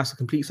rebuild. And that's a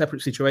complete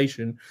separate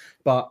situation.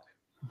 But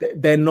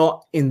they're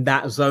not in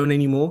that zone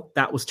anymore.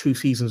 That was 2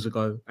 seasons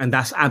ago. And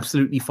that's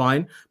absolutely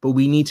fine. But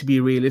we need to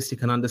be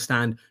realistic and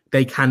understand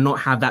they cannot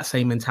have that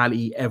same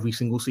mentality every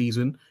single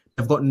season.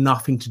 They've got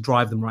nothing to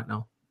drive them right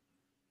now.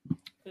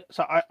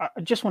 So I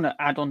just want to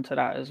add on to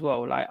that as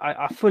well. Like,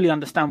 I fully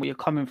understand where you're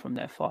coming from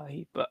there,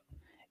 Fahy, but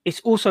it's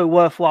also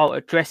worthwhile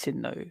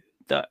addressing, though,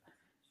 that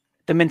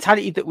the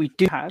mentality that we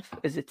do have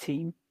as a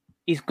team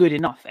is good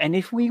enough. And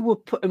if we were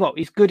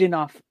it's good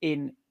enough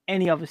in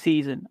any other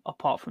season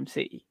apart from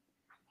City.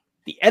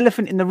 The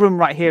elephant in the room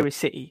right here is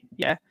City.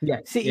 Yeah.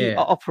 City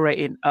are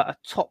operating at a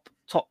top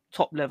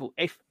level.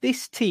 If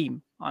this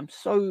team, I'm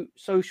so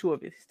sure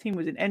of it, if this team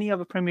was in any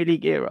other Premier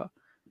League era,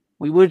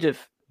 we would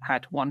have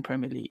had one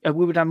Premier League.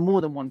 We would have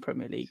more than one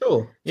Premier League.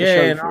 Sure.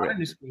 Yeah,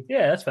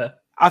 that's fair.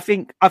 I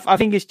think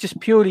it's just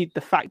purely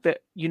the fact that,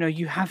 you know,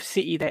 you have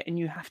City there and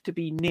you have to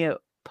be near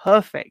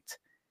perfect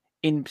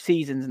in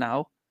seasons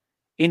now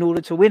in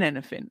order to win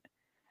anything.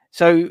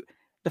 So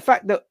the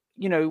fact that,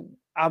 you know,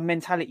 our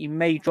mentality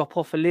may drop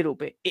off a little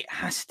bit, it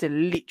has to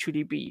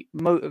literally be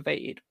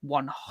motivated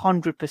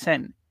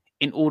 100%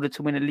 in order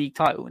to win a league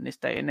title in this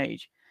day and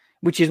age,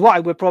 which is why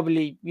we're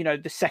probably, you know,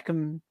 the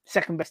second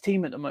best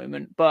team at the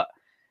moment, but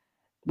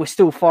we're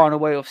still far and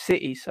away off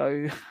City.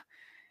 So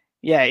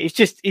yeah, it's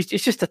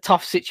just a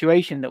tough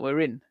situation that we're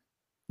in.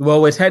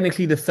 Well, we're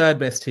technically the 3rd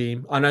best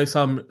team. I know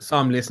some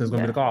listeners are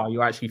going to be like, "Oh,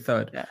 you're actually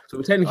 3rd." Yeah. So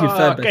we're technically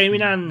 3rd best. Game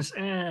in hands.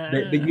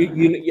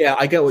 Yeah,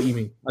 I get what you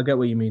mean.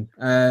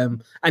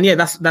 And yeah,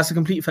 that's a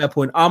complete fair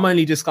point. I'm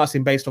only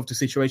discussing based off the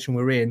situation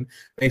we're in,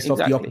 based off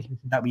the opposition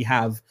that we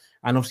have,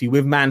 and obviously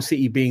with Man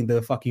City being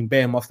the fucking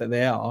behemoth that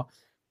they are.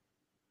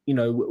 You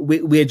know,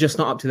 we're just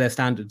not up to their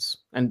standards,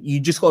 and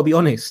you just got to be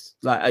honest.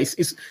 Like,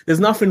 it's there's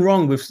nothing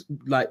wrong with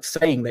like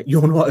saying that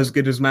you're not as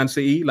good as Man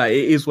City. Like,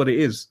 it is what it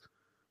is.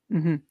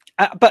 Mm-hmm.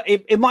 But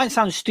it might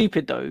sound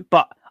stupid though.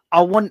 But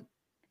I want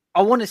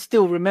to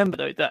still remember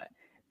though that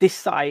this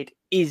side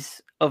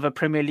is of a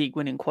Premier League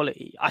winning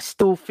quality. I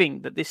still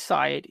think that this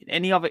side in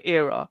any other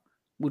era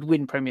would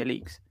win Premier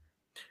Leagues.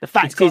 The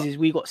fact is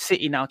we got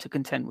City now to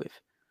contend with.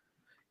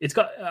 It's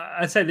got,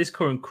 I'd say, this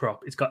current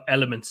crop. It's got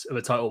elements of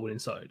a title winning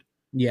side.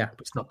 Yeah,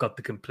 but it's not got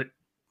the complete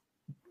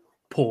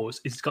pause.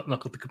 It's not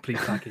got the complete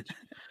package.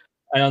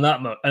 And on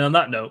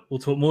that note, we'll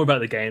talk more about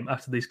the game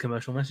after these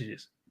commercial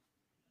messages.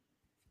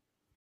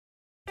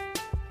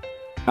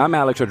 I'm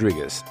Alex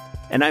Rodriguez.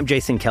 And I'm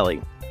Jason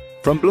Kelly.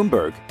 From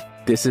Bloomberg,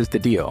 this is The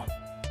Deal.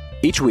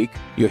 Each week,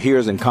 you'll hear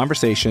us in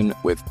conversation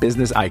with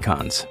business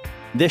icons.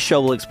 This show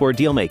will explore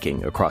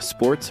deal-making across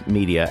sports,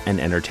 media, and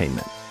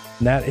entertainment.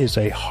 That is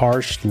a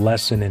harsh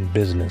lesson in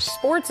business.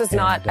 Sports is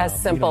not as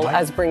simple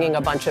as bringing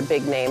a bunch of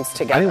big names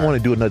together. I didn't want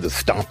to do another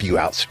stomp you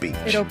out speech.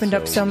 It opened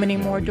up so many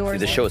more doors.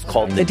 The show is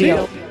called The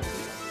Deal.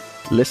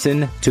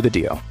 Listen to The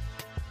Deal.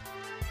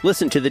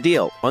 Listen to The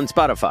Deal on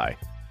Spotify.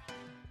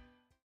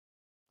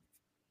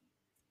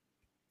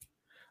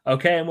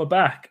 Okay, and we're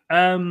back.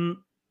 I think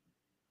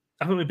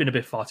we've been a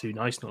bit far too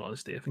nice, in all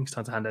honesty. I think it's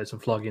time to hand out some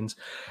floggings.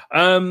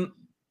 As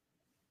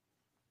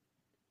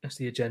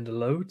the agenda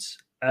loads.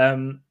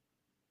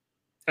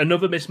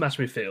 Another mismatch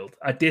midfield.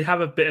 I did have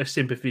a bit of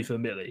sympathy for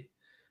Millie.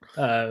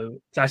 I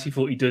actually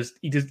thought he does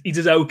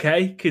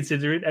okay,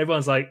 considering everyone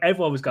was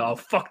going, "Oh,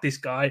 fuck this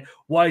guy.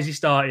 Why is he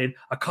starting?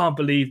 I can't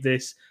believe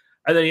this."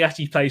 And then he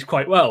actually plays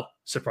quite well.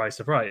 Surprise,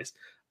 surprise.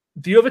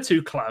 The other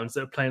 2 clowns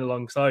that are playing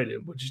alongside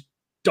him were just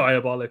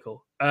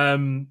diabolical.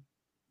 Fine,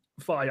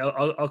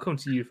 I'll come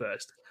to you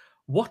first.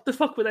 What the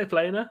fuck were they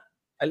playing at?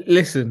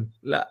 Listen,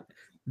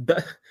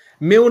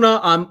 Milner,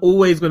 I'm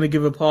always going to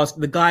give a pass.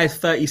 The guy is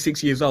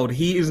 36 years old.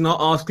 He is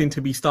not asking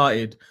to be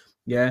started.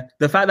 Yeah,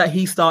 the fact that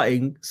he's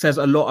starting says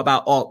a lot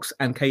about Ox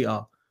and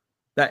Keita.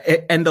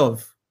 End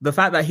of. The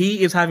fact that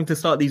he is having to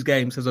start these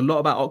games says a lot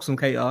about Ox and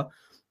Keita.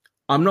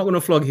 I'm not going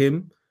to flog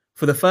him,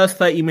 For the first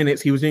 30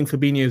 minutes, he was doing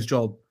Fabinho's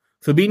job.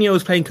 Fabinho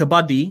was playing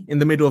kabaddi in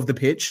the middle of the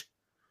pitch.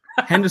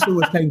 Henderson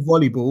was playing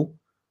volleyball.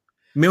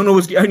 Milner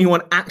was the only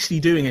one actually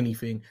doing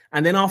anything.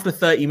 And then after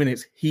 30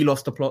 minutes, he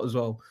lost the plot as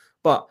well.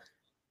 But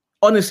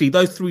honestly,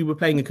 those three were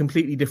playing a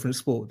completely different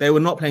sport. They were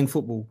not playing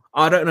football.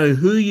 I don't know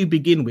who you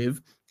begin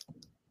with,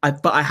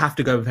 but I have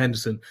to go with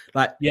Henderson.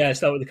 Like, yeah,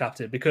 start with the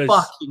captain because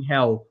fucking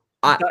hell.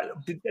 I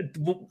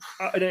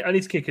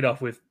need to kick it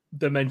off with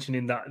the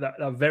mentioning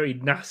that very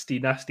nasty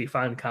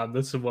fan cam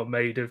that someone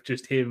made of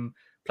just him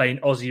playing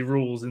Aussie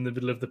rules in the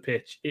middle of the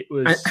pitch. It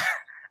was.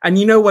 And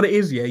you know what it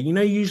is, yeah? You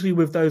know, usually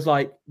with those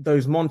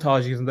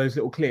montages and those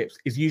little clips,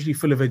 it's usually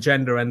full of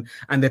agenda and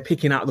they're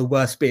picking out the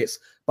worst bits.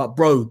 But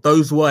bro,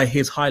 those were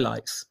his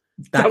highlights.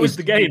 That was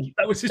the game.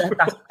 That was his.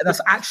 That's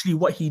actually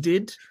what he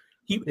did.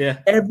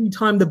 Every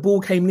time the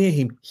ball came near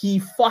him, he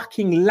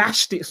fucking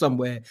lashed it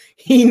somewhere.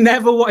 He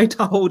never wanted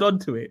to hold on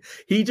to it.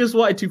 He just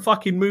wanted to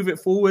fucking move it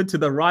forward, to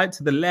the right,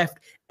 to the left,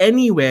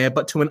 anywhere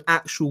but to an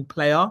actual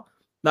player.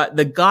 Like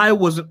the guy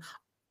was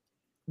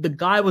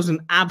an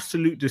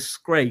absolute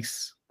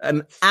disgrace.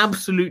 An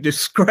absolute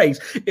disgrace.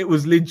 It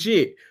was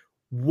legit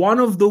one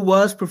of the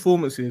worst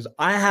performances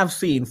I have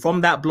seen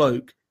from that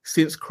bloke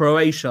since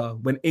Croatia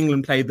when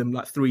England played them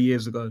like 3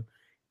 years ago.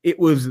 It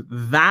was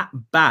that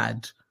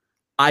bad.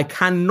 I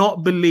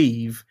cannot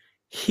believe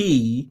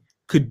he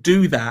could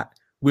do that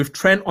with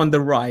Trent on the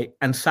right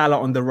and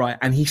Salah on the right,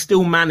 and he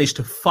still managed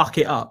to fuck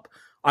it up.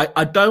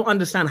 I don't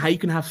understand how you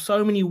can have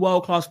so many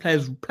world-class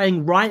players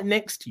playing right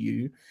next to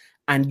you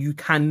and you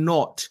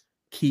cannot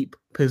keep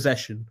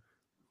possession.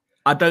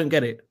 I don't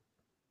get it.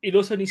 It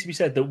also needs to be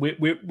said that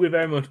we're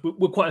very much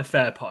we're quite a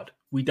fair pod.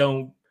 We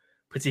don't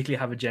particularly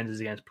have agendas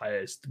against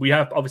players. We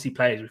have obviously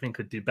players we think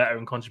could do better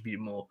and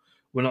contribute more.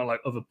 We're not like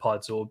other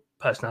pods or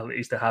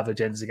personalities that have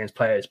agendas against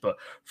players. But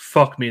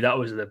fuck me, that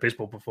was an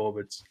abysmal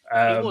performance.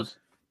 It was.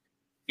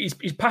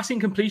 His passing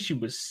completion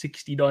was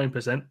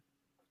 69%.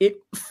 It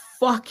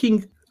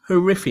fucking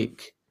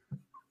horrific.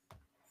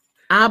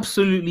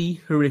 Absolutely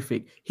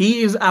horrific.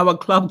 He is our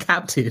club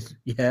captain.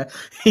 Yeah,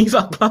 he's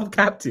our club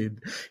captain.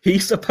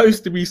 He's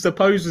supposed to be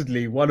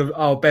supposedly one of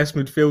our best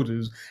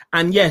midfielders.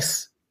 And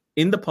yes,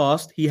 in the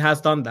past, he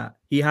has done that.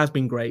 He has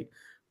been great.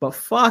 But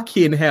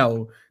fucking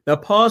hell, the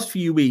past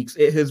few weeks,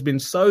 it has been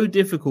so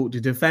difficult to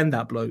defend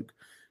that bloke.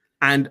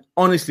 And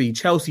honestly,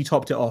 Chelsea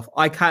topped it off.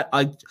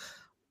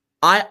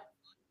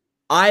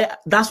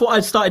 That's what I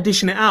started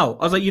dishing it out.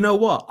 I was like, you know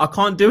what? I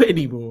can't do it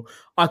anymore.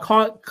 I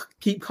can't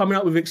keep coming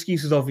up with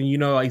excuses of,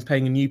 he's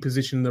playing a new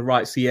position in the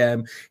right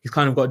CM. He's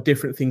kind of got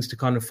different things to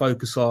kind of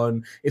focus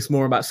on. It's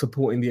more about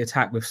supporting the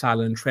attack with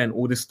Salah and Trent,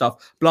 all this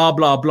stuff, blah,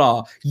 blah,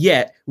 blah.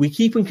 Yet we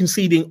keep on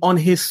conceding on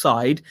his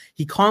side.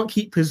 He can't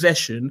keep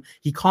possession.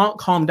 He can't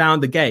calm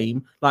down the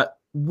game. Like,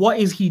 what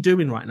is he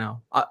doing right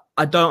now?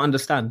 I don't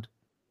understand.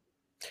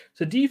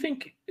 So do you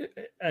think,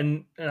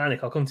 and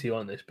Anik, I'll come to you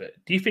on this bit,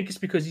 do you think it's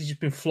because he's just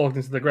been flogged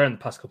into the ground the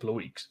past couple of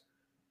weeks?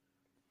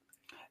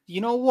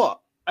 You know what?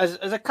 As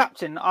a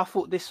captain, I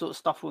thought this sort of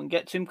stuff wouldn't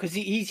get to him because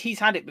he's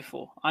had it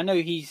before. I know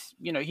he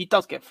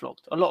does get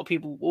flogged. A lot of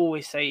people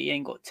always say he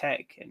ain't got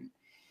tech and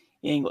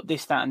he ain't got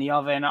this, that, and the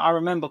other. And I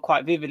remember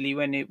quite vividly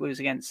when it was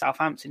against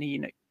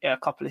Southampton, a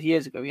couple of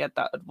years ago, he had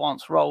that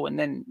advanced role, and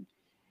then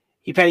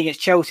he played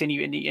against Chelsea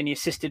and he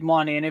assisted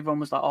Mane, and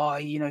everyone was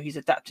like, he's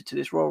adapted to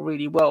this role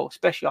really well,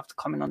 especially after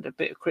coming under a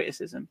bit of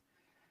criticism.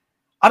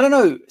 I don't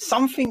know.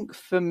 Something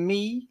for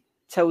me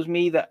tells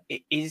me that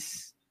it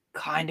is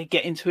kind of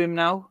getting to him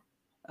now.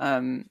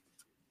 And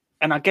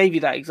I gave you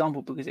that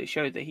example because it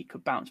showed that he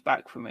could bounce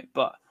back from it.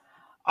 But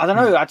I don't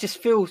know. I just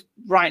feel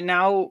right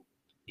now,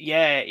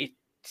 it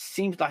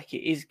seems like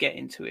it is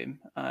getting to him.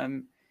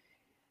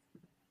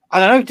 I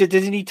don't know.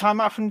 Does he need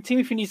time out from the team?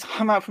 If he needs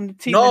time out from the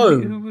team, No.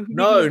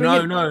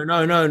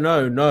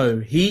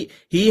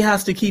 He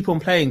has to keep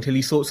on playing till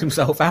he sorts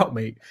himself out,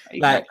 mate.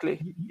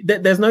 Exactly.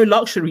 Like, there's no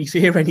luxuries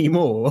here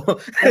anymore.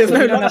 There's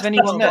no don't have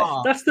anyone there.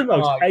 That's the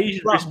most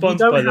Asian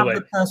response, by the way.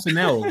 The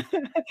personnel.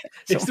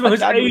 It's the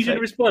most Asian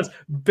response.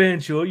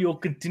 Ben, sure, you'll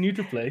continue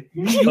to play.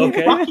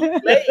 Okay.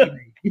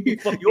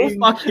 You're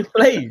fucking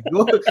playing.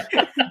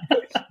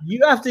 You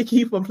have to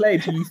keep on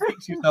playing till you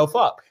fix yourself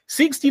up.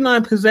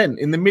 69%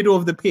 in the middle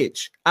of the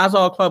pitch as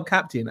our club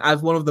captain,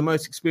 as one of the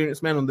most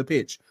experienced men on the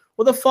pitch.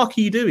 What the fuck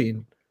are you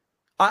doing?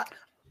 I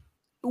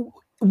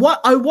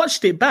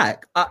watched it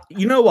back.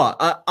 You know what?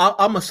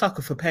 I'm a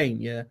sucker for pain.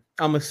 Yeah,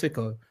 I'm a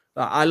sicko.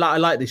 I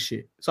like this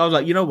shit. So I was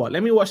like, you know what?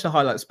 Let me watch the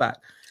highlights back.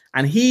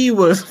 And he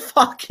was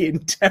fucking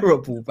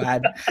terrible,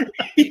 man.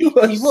 He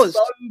was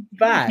so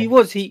bad. He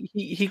was.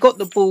 He got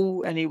the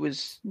ball and he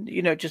was,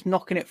 just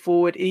knocking it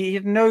forward. He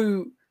had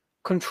no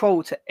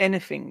control to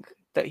anything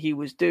that he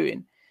was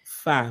doing.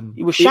 Fam.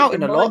 He was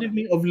shouting a lot. It reminded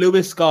me of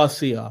Luis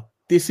Garcia.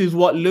 This is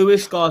what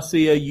Luis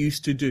Garcia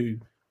used to do.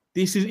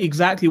 This is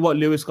exactly what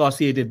Luis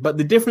Garcia did. But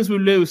the difference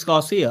with Luis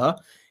Garcia,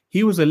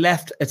 he was a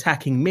left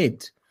attacking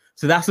mid.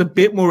 So that's a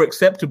bit more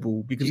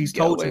acceptable because he's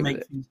told to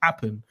make things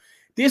happen.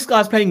 This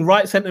guy's playing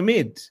right centre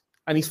mid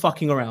and he's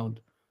fucking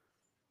around.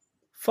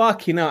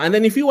 Fucking hell. And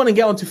then if you want to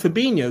get onto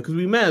Fabinho, because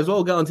we may as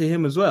well get onto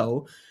him as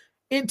well.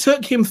 It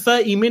took him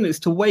 30 minutes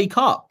to wake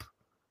up.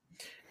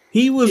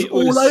 He was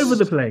all over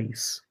the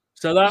place.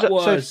 So that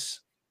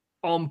was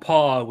on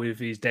par with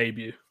his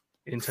debut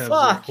in terms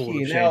of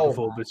Hall of Shame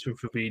performance from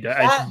Fabinho.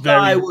 That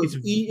guy was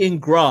eating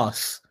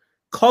grass.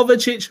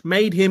 Kovacic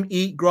made him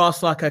eat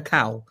grass like a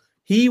cow.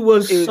 He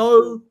was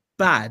so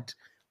bad.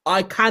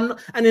 And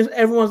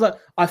everyone's like,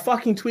 I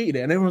fucking tweeted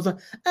it, and everyone's like,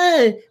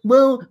 hey,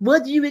 well,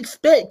 what do you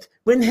expect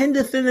when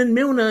Henderson and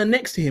Milner are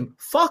next to him?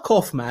 Fuck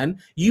off, man.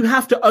 You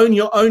have to own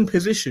your own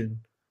position.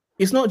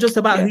 It's not just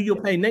about who you're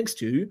playing next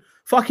to.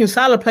 Fucking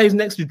Salah plays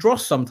next to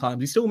Dross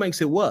sometimes. He still makes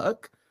it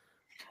work.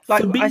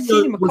 Like, I've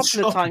seen him a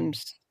couple of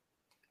times.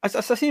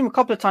 I've seen him a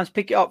couple of times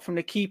pick it up from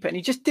the keeper, and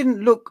he just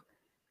didn't look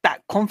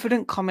that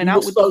confident coming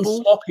out with the ball.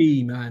 So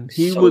sloppy, man.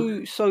 He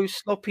was so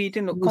sloppy. He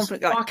didn't look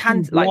confident.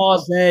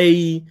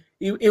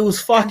 It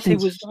was fucking.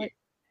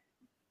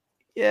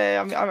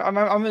 Yeah, I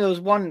remember there was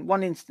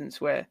one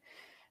instance where,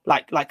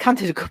 like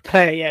Kante's a good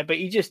player, but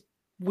he just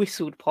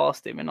whistled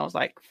past him, and I was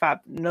like, Fab,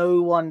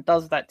 no one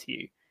does that to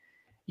you.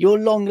 Your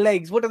long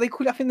legs, what do they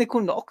call it? I think they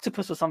call him the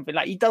octopus or something.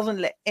 Like, he doesn't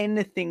let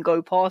anything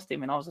go past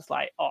him, and I was just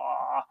like,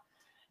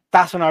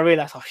 that's when I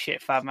realized, oh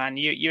shit, Fab, man,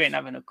 you ain't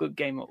having a good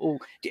game at all.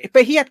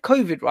 But he had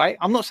COVID, right?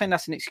 I'm not saying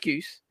that's an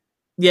excuse.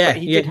 Yeah,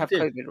 he did have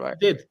COVID, right?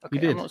 He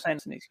did. I'm not saying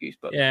it's an excuse,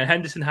 but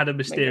Henderson had a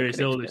mysterious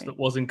illness that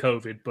wasn't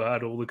COVID, but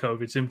had all the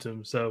COVID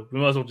symptoms. So we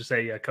might as well just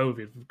say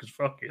COVID, because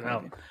fuck it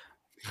now.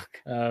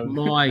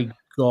 My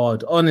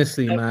God,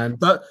 honestly, man.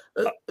 But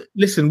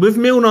listen, with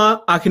Milner,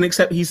 I can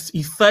accept he's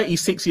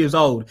 36 years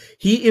old.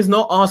 He is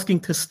not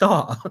asking to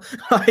start.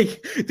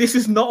 Like, this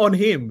is not on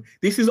him.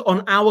 This is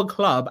on our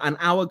club and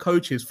our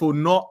coaches for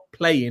not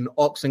playing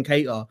Ox and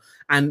Keita.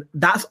 And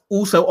that's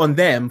also on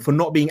them for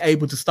not being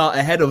able to start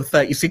ahead of a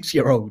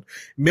 36-year-old.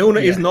 Milner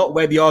is not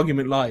where the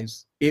argument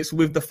lies. It's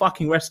with the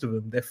fucking rest of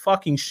them. They're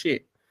fucking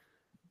shit.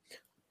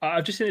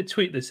 I've just seen a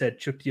tweet that said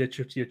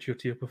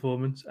Chutia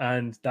performance,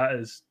 and that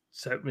has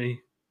set me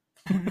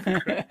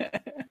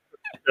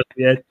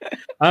yeah.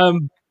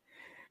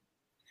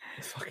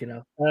 Fucking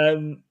hell.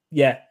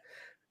 Yeah.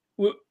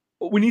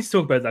 We need to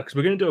talk about that, because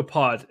we're going to do a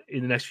pod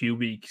in the next few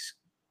weeks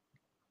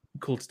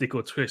called Stick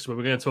or Twist, where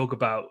we're going to talk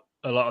about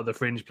a lot of the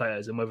fringe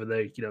players and whether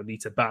they,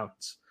 need to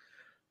bounce.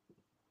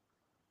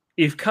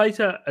 If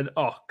Keita and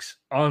Ox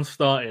aren't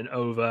starting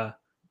over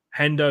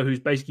Hendo, who's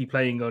basically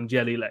playing on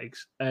jelly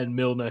legs, and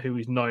Milner, who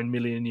is 9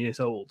 million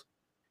years old,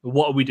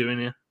 what are we doing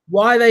here?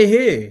 Why are they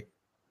here?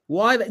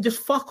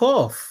 Just fuck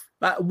off?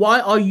 Like, why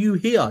are you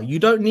here? You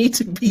don't need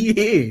to be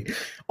here.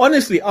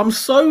 Honestly, I'm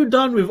so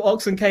done with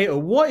Ox and Keita.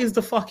 What is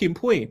the fucking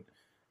point?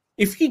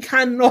 If he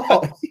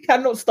cannot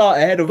start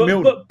ahead of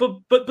Milner.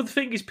 But the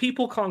thing is,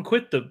 people can't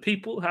quit them.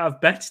 People have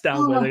bets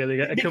down where they're going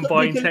to get a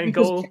combined 10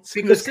 goals.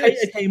 Because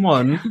Keita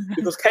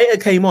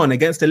came on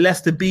against the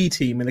Leicester B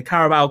team in the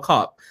Carabao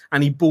Cup,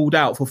 and he balled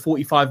out for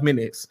 45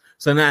 minutes.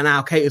 So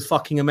now Keita's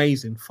fucking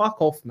amazing. Fuck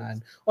off,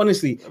 man.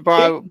 Honestly,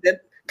 bro.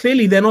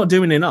 Clearly they're not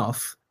doing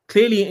enough.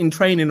 Clearly in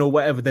training or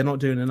whatever, they're not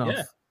doing enough.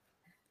 Yeah.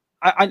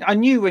 I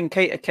knew when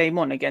Keita came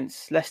on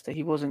against Leicester,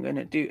 he wasn't going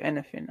to do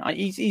anything.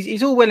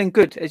 He's all well and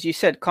good, as you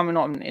said, coming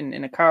on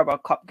in a Carabao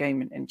Cup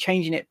game and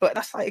changing it. But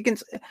that's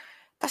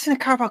that's in a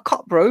Carabao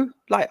Cup, bro.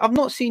 Like, I've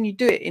not seen you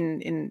do it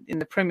in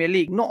the Premier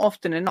League, not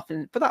often enough.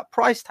 And for that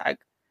price tag,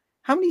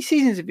 how many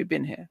seasons have you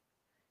been here?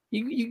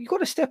 You got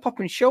to step up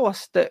and show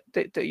us that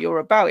you're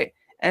about it.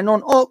 And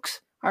on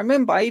Ox, I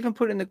remember I even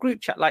put in the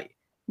group chat, like,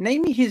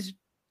 name me his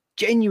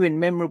genuine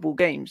memorable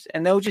games,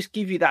 and they'll just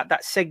give you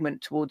that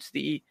segment towards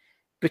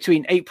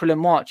between April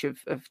and March of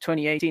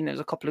 2018. There's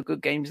a couple of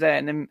good games there,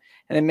 and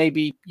then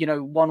maybe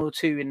one or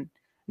two in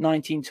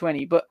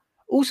 1920. But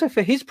also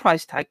for his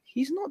price tag,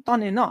 he's not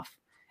done enough.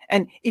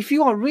 And if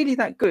you are really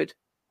that good,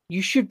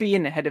 you should be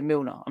in ahead of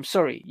Milner. I'm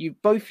sorry,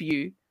 both of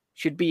you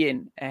should be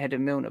in ahead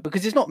of Milner,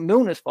 because it's not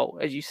Milner's fault,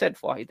 as you said,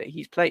 Fahy, that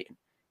he's playing.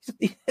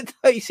 He's a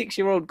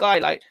 36-year-old guy.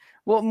 Like,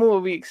 what more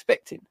are we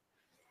expecting?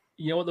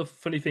 You know what the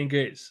funny thing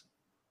is?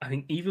 I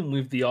think even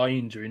with the eye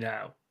injury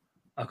now,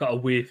 I've got a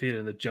weird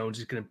feeling that Jones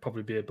is going to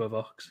probably be above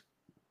Ox.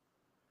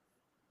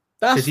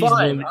 That's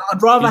fine.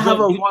 I'd rather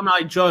have a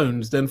one-eyed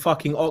Jones than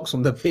fucking Ox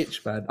on the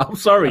pitch, man. I'm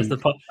sorry.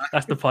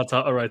 That's the pod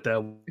title right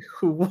there.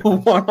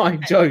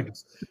 One-eyed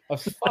Jones. Oh,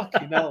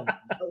 fucking hell, man.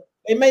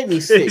 They made me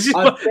sick.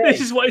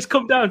 This is what it's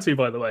come down to,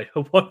 by the way.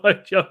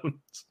 One-eyed Jones.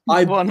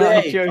 I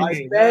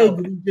beg,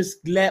 we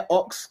just let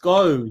Ox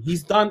go.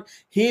 He's done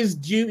his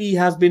duty.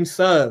 Has been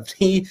served.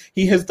 He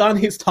has done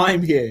his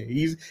time here.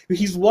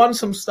 He's won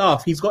some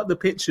stuff. He's got the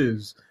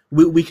pictures.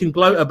 We can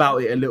gloat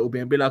about it a little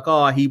bit and be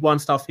like, he won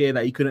stuff here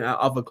that he couldn't at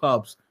other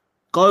clubs.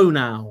 Go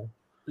now.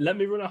 Let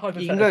me run a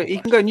hypothetical. He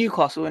can go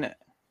Newcastle, innit?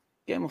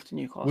 Get him off to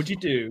Newcastle. Would you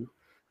do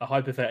a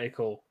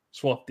hypothetical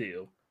swap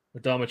deal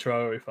with Adama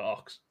Traore for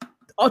Ox?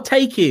 I'll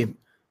take him.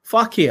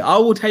 Fuck it. I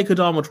will take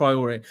Adama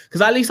Traore.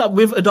 Because at least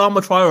with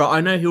Adama Traore,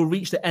 I know he'll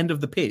reach the end of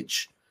the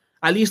pitch.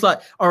 At least,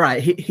 like, all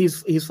right,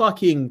 his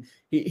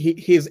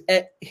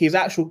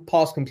actual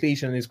pass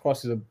completion and his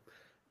crosses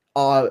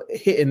are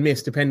hit and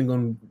miss depending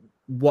on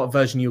what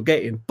version you're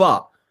getting.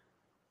 But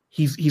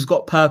he's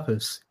got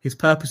purpose. His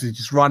purpose is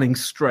just running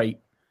straight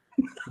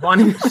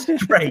with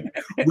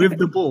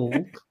the ball,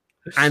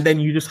 and then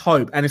you just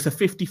hope. And it's a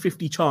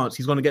 50-50 chance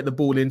he's going to get the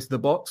ball into the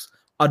box.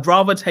 I'd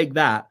rather take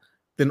that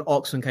than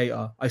Ox and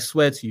Keita. I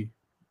swear to you.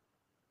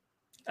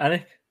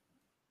 Anik?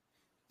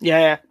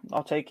 Yeah,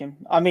 I'll take him.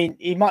 I mean,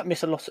 he might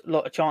miss a lot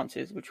of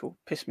chances, which will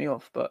piss me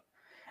off, but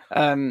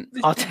I'll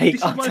take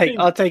Adama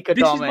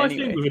This is my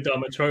anyway. thing with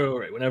Adama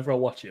Traore. Whenever I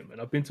watch him, and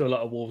I've been to a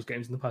lot of Wolves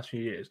games in the past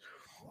few years,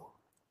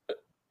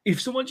 if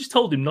someone just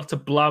told him not to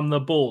blam the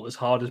ball as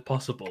hard as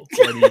possible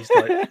when he's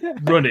like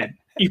running,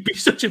 he'd be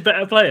such a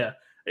better player.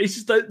 It's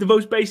just like the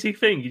most basic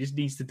thing he just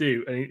needs to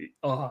do.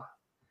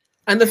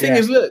 And the thing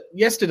is, look,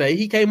 yesterday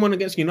he came on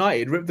against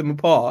United, ripped them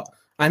apart,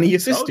 and he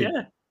assisted. Oh,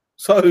 yeah.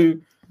 So,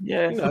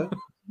 yeah, you know,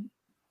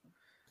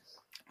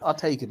 I'll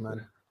take it,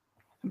 man.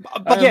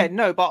 But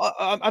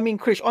I mean,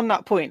 Chris, on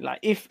that point, like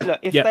if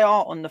they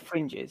are on the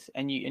fringes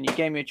and you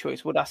gave me a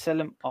choice, would I sell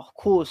them? Of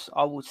course,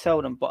 I would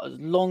sell them, but as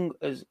long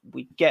as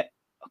we get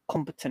a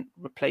competent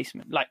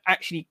replacement, like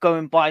actually go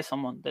and buy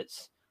someone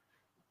that's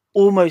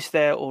almost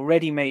there or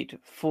ready-made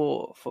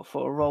for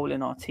a role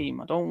in our team.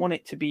 I don't want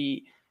it to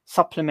be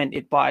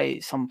supplemented by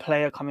some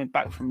player coming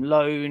back from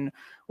loan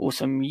or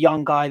some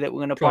young guy that we're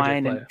going to buy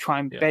in and try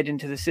and bed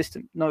into the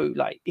system. No,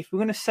 like if we're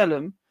going to sell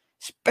them,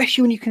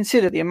 especially when you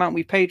consider the amount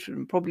we paid for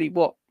them, probably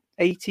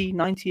 80,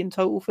 90 in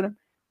total for them.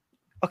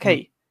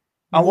 Okay.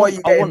 I want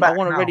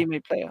a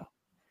ready-made player.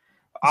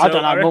 I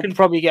don't know. We'll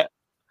probably get.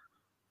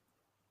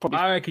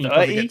 I reckon you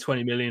probably get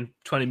 20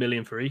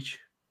 million for each.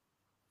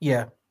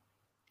 Yeah.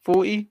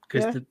 40?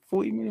 Because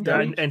 40 million.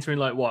 They're entering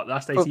like what?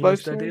 Last 18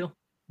 months their deal?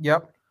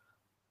 Yep.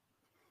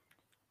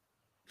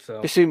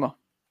 So Bissouma.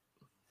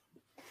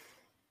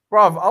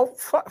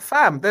 Bruv,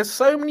 fam, there's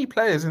so many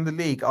players in the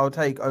league I'll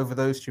take over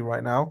those two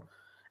right now.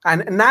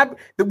 And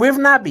with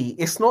Naby,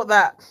 it's not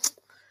that.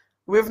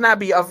 With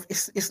Naby,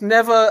 it's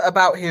never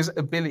about his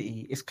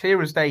ability. It's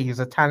clear as day he's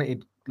a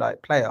talented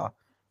player.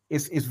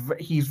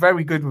 He's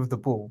very good with the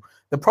ball.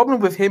 The problem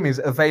with him is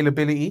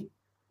availability.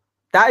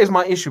 That is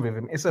my issue with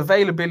him. It's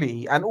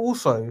availability, and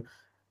also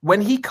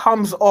when he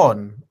comes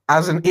on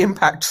as an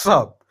impact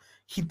sub,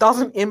 he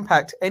doesn't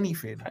impact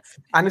anything.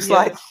 And it's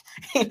like,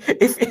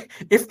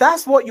 if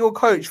that's what your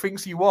coach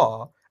thinks you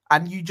are,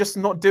 and you just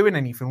not doing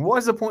anything, what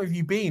is the point of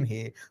you being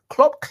here?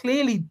 Klopp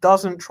clearly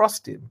doesn't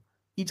trust him.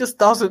 He just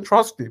doesn't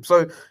trust him.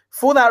 So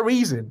for that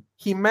reason,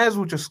 he may as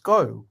well just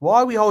go. Why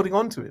are we holding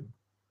on to him?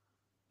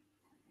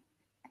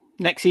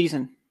 Next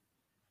season.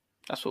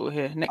 That's what we're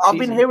here. I've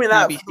been hearing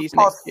that for the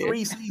past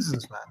 3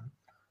 seasons,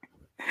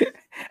 man.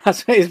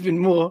 That's why it's been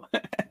more.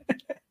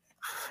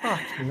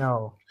 Fucking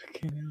hell.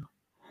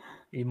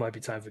 It might be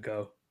time to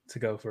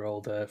go for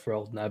old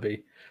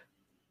Naby.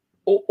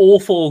 All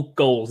 4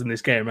 goals in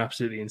this game are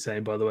absolutely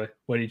insane, by the way,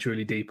 when you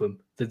truly deep them.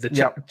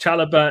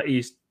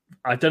 Chalobah,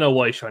 I don't know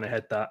why he's trying to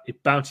head that.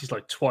 It bounces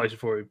like twice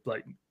before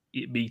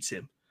it meets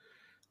him.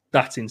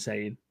 That's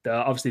insane.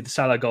 Obviously, the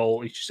Salah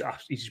goal, he's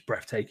just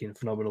breathtaking,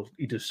 phenomenal.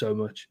 He does so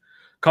much.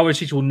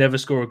 Kovacic will never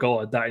score a goal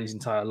like that in his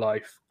entire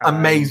life.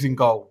 Amazing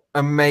goal.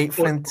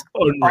 Amazing.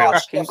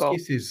 Goal.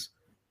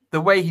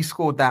 The way he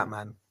scored that,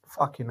 man.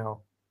 Fucking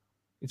hell.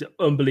 It's an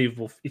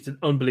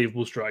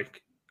unbelievable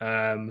strike.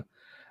 And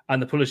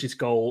the Pulisic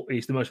goal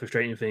is the most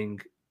frustrating thing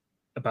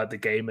about the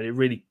game, and it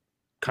really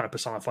kind of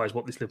personifies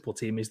what this Liverpool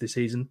team is this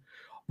season.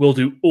 We'll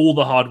do all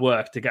the hard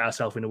work to get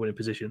ourselves in a winning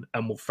position,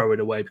 and we'll throw it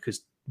away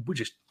because we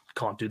just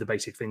can't do the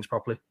basic things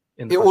properly.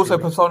 It also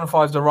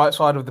personifies the right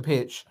side of the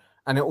pitch,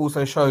 and it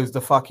also shows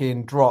the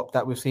fucking drop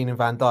that we've seen in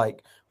Van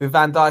Dijk. With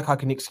Van Dijk, I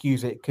can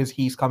excuse it because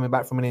he's coming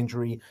back from an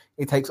injury.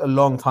 It takes a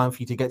long time for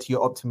you to get to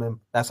your optimum.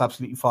 That's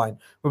absolutely fine.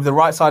 With the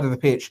right side of the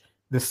pitch,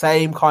 the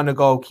same kind of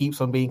goal keeps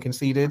on being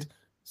conceded.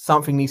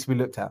 Something needs to be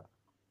looked at.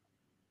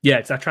 Yeah,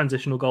 it's that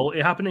transitional goal.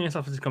 It happened against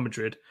Atletico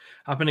Madrid,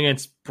 happened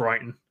against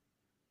Brighton,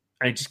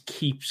 and it just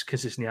keeps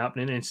consistently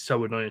happening, and it's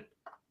so annoying.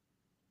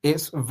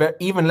 It's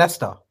even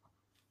Leicester.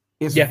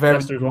 Leicester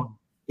as well.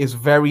 It's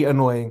very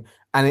annoying,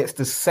 and it's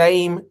the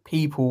same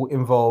people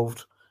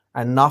involved,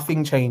 and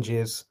nothing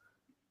changes.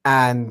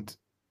 And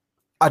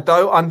I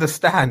don't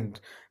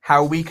understand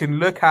how we can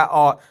look at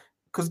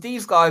because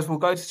these guys will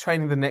go to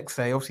training the next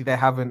day. Obviously, they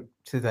haven't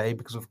today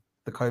because of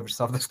the COVID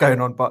stuff that's going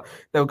on, but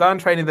they'll go and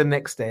training the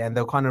next day, and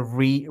they'll kind of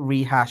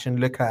rehash and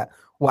look at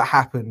what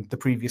happened the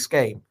previous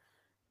game.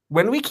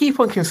 When we keep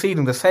on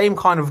conceding the same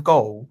kind of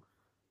goal,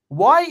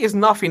 why is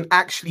nothing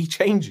actually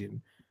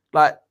changing?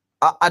 Like,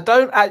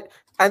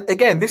 and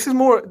again, this is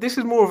more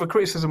of a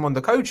criticism on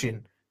the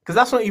coaching, because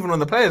that's not even on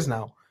the players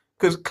now.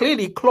 Because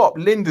clearly Klopp,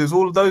 Linders,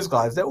 all of those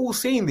guys, they're all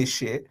seeing this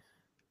shit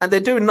and they're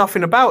doing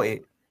nothing about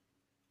it.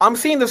 I'm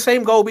seeing the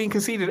same goal being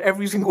conceded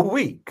every single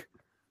week.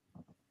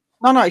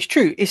 No, it's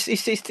true. It's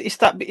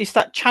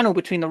that channel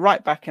between the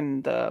right back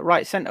and the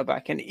right centre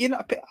back, and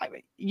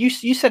you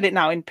said it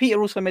now, and Peter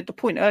also made the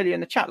point earlier in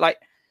the chat. Like,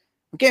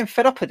 I'm getting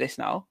fed up of this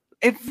now.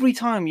 Every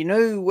time, you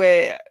know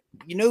where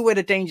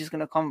the danger is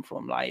going to come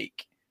from.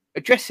 Like,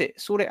 address it,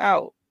 sort it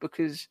out,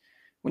 because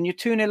when you're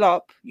 2-0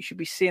 up, you should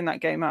be seeing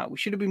that game out. We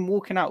should have been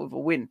walking out with a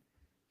win.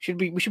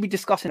 We should be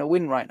discussing a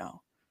win right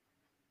now.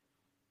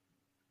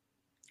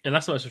 And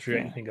that's the most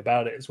frustrating thing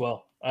about it as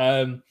well.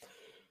 Thought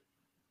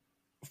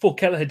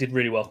Kelleher did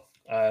really well.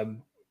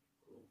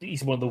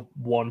 He's one of the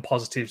one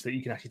positives that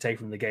you can actually take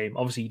from the game.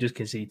 Obviously, he does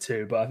concede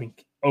 2, but I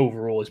think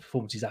overall his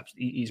performance is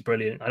he's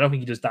brilliant. I don't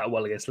think he does that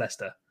well against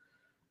Leicester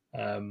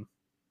in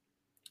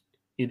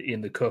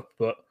the cup,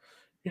 but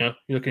you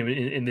look at him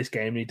in this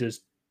game, he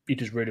does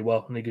really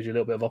well, and he gives you a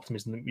little bit of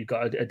optimism that you've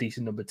got a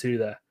decent number 2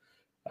 there.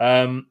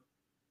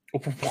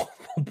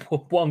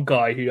 One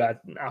guy who had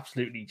an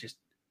absolutely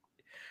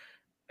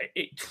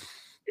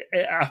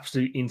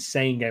absolute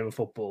insane game of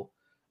football.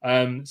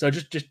 So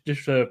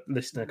just for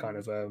listener kind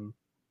of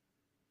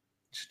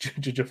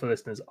just for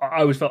listeners,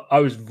 I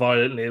was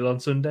violently ill on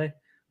Sunday.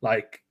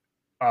 Like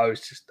I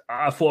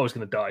thought I was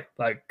going to die.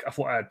 Like I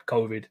thought I had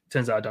COVID.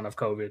 Turns out I don't have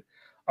COVID.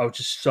 I was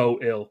just so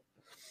ill.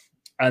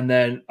 And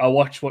then I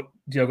watched what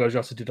Diogo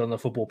Jota did on the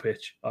football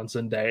pitch on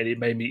Sunday, and it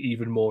made me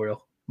even more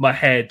ill. My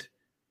head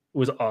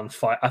was on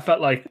fire. I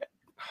felt like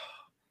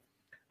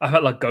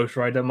Ghost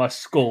Rider. My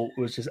skull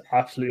was just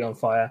absolutely on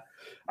fire.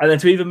 And then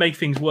to even make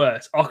things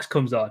worse, Ox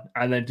comes on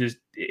and then he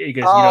goes,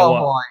 you know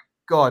what? Oh my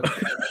God.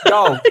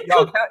 Yo,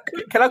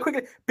 can I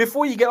quickly,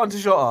 before you get onto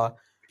Jota,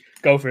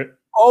 go for it.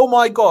 Oh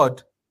my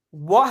God.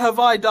 What have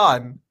I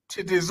done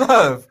to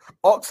deserve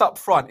Ox up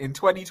front in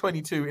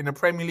 2022 in a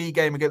Premier League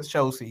game against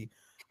Chelsea?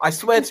 I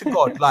swear to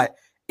God,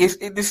 this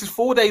is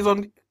 4 days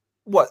on.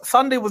 What?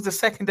 Sunday was the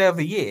second day of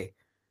the year.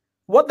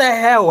 What the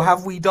hell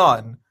have we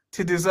done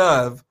to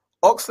deserve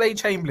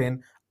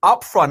Oxlade-Chamberlain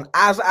up front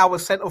as our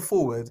centre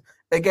forward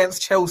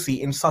against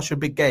Chelsea in such a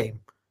big game?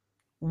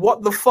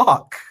 What the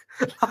fuck?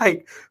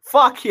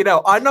 Fuck,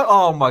 I know.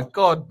 Oh my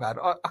God, man.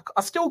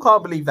 I still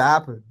can't believe that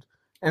happened.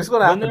 And it's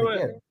going to happen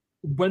again.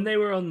 When they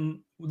were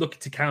looking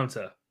to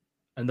counter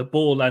and the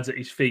ball lands at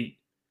his feet,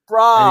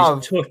 bruv,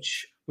 and his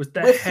touch was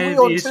the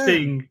heaviest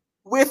thing.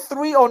 We're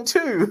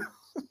 3-on-2.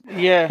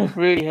 Yeah,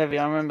 really heavy.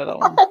 I remember that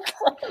one.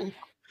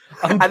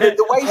 I'm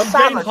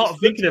getting hot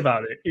thinking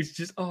about it. It's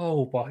just,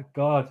 oh my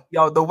God.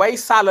 Yo, the way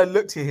Salah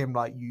looked at him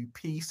like, you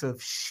piece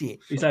of shit.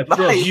 He's like,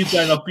 bro, you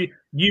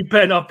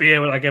better not be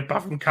here when I get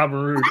back from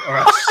Cameroon, or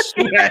I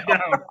swear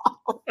down.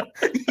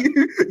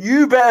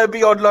 You better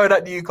be on loan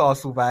at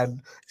Newcastle,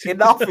 man.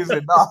 Enough is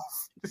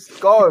enough. Just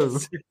go.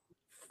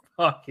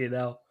 Fucking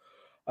hell.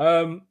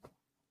 I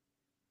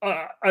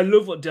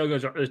love what Diogo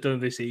Jota has done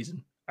this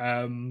season.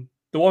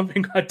 The one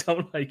thing I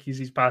don't like is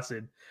his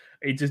passing.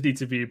 It just needs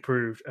to be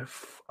improved.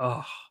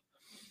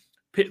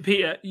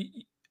 Peter,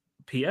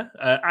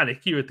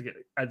 Anik, you were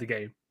at the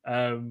game.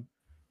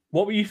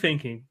 What were you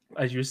thinking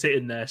as you were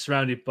sitting there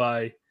surrounded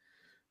by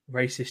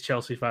racist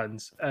Chelsea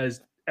fans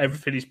as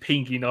everything is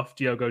pinging off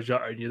Diogo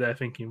Jota and you're there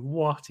thinking,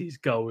 what is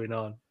going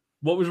on?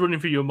 What was running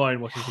through your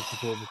mind watching his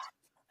performance?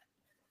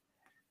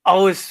 I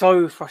was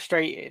so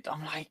frustrated.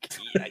 I'm like,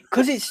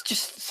 because it's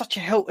just such a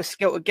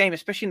helter-skelter game,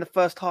 especially in the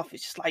first half.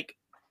 It's just like,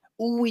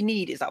 all we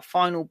need is that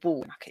final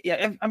ball.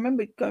 Yeah, I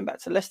remember going back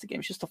to the Leicester game.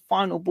 It's just the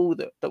final ball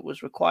that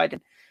was required.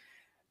 And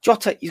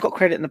Jota, he's got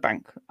credit in the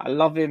bank. I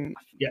love him.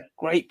 Yeah,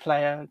 great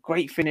player,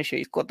 great finisher.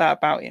 He's got that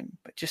about him.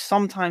 But just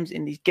sometimes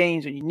in these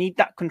games when you need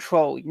that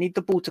control, you need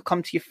the ball to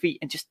come to your feet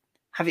and just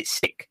have it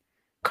stick,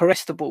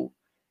 caress the ball,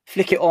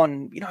 flick it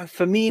on.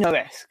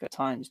 Firmino-esque at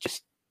times.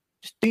 Just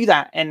do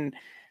that, and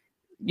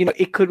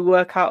it could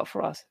work out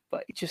for us.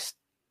 But it just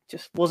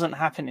wasn't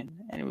happening,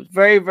 and it was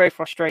very, very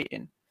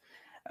frustrating.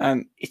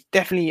 It's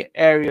definitely an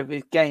area of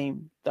his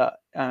game that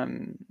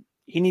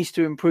he needs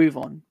to improve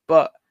on.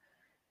 But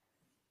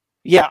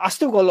yeah, I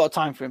still got a lot of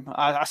time for him.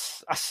 I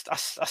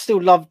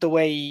still love the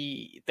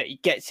way that he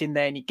gets in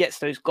there and he gets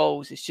those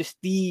goals. It's just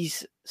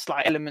these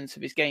slight elements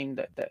of his game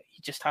that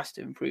he just has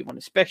to improve on,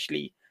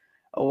 especially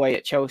away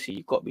at Chelsea.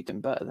 You've got to be doing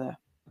better there.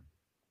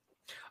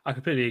 I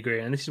completely agree,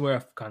 and this is where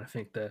I kind of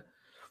think that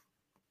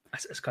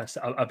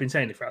I've been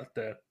saying it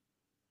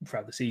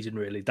throughout the season,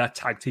 really, that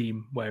tag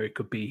team where it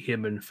could be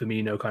him and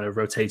Firmino kind of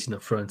rotating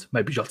up front.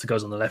 Maybe Jota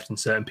goes on the left in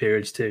certain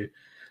periods too.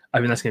 I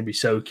mean, that's going to be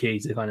so key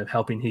to kind of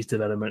helping his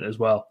development as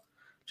well.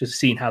 Just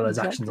seeing how those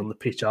actions on the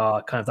pitch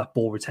are, kind of that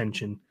ball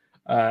retention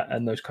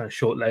and those kind of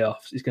short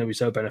layoffs is going to be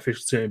so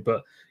beneficial to him.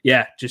 But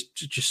yeah, just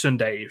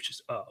Sunday, it was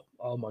just,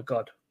 oh my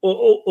God.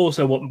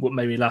 Also, what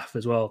made me laugh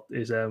as well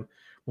is when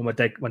my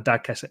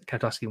dad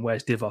kept asking,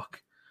 where's Divock?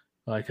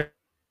 Like, I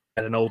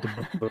had an older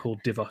brother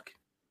called Divock.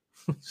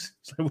 It's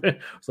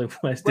like,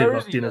 where's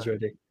Divock? Dinner's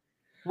ready.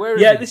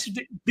 Where is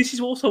he? This is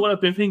also what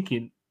I've been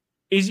thinking.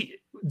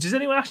 Does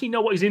anyone actually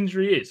know what his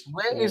injury is?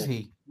 Where is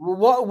he?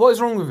 What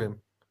is wrong with him?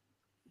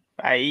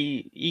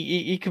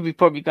 He could be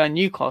probably going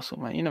Newcastle,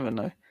 man. You never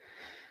know.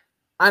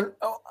 And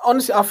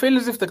honestly, I feel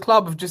as if the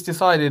club have just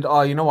decided,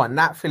 you know what,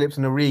 Nat Phillips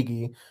and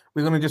Origi,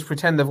 we're going to just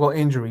pretend they've got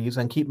injuries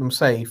and keep them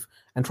safe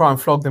and try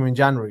and flog them in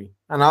January.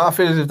 And I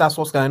feel as if that's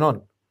what's going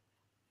on.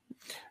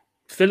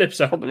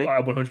 Phillips, I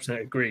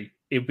 100% agree.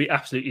 It would be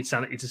absolute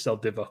insanity to sell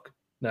Divock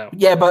now.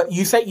 Yeah, but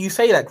you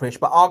say that, Krish,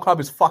 but our club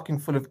is fucking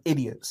full of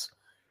idiots.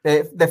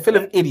 They're full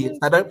of idiots.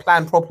 They don't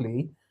plan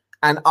properly.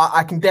 And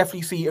I can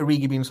definitely see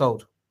Origi being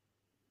sold.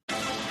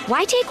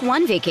 Why take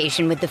one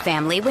vacation with the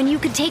family when you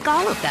could take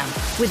all of them?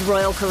 With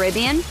Royal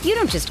Caribbean, you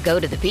don't just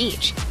go to the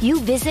beach. You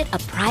visit a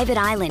private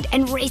island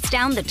and race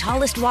down the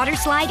tallest water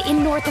slide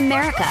in North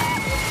America.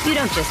 You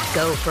don't just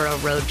go for a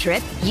road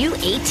trip. You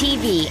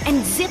ATV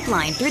and zip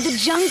line through the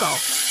jungle.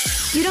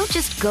 You don't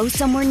just go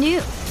somewhere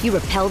new. You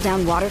rappel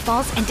down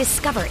waterfalls and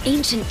discover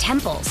ancient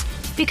temples.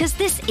 Because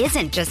this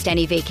isn't just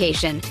any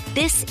vacation.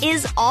 This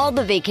is all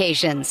the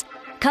vacations.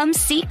 Come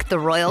seek the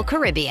Royal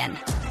Caribbean.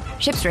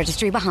 Ships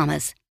Registry,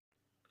 Bahamas.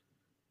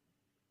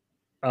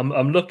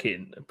 I'm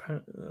looking.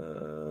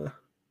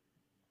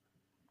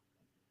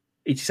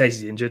 He says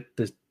he's injured.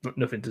 There's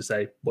nothing to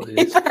say what it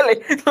is.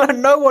 Exactly.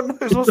 No one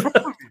knows what's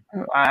wrong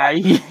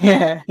with him.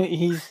 Yeah,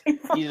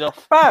 he's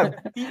off. Fam,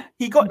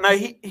 he got no.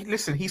 He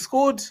listen. He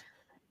scored.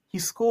 He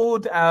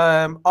scored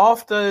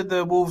after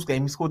the Wolves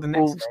game. He scored the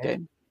next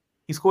game.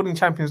 He scored in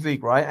Champions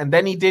League, right? And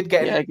then he did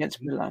get against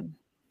Milan.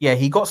 Yeah,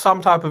 he got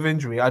some type of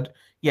injury.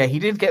 He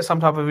did get some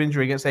type of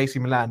injury against AC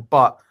Milan,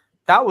 but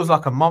that was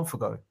like a month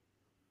ago,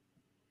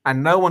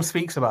 and no one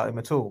speaks about him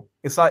at all.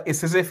 It's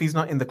as if he's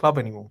not in the club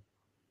anymore.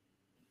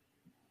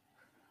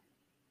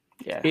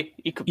 Yeah,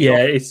 he could be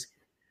off.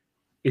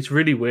 It's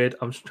really weird.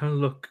 I'm just trying to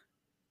look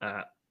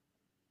at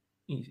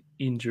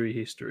injury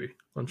history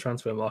on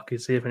Transfer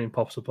Market, see if anything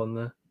pops up on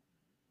there.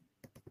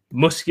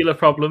 Muscular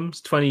problems,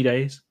 20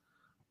 days.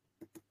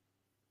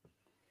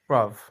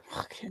 Bruv.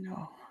 Fucking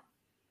hell.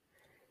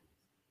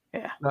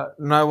 Yeah.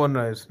 No one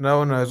knows. No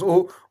one knows.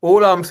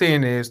 All I'm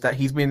seeing is that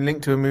he's been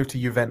linked to a move to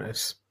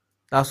Juventus.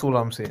 That's all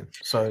I'm seeing.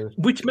 So,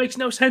 which makes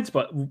no sense,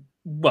 but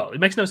it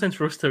makes no sense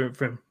for us to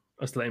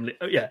let him.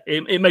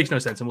 It makes no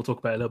sense, and we'll talk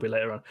about it a little bit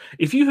later on.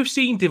 If you have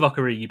seen Divock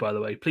Origi, by the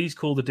way, please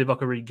call the Divock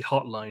Origi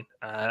hotline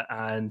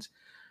and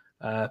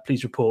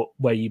please report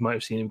where you might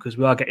have seen him, because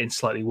we are getting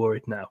slightly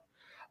worried now.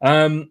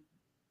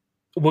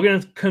 We're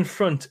going to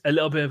confront a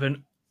little bit of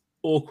an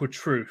awkward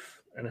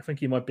truth, and I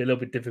think it might be a little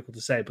bit difficult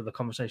to say, but the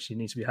conversation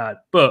needs to be had.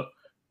 But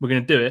we're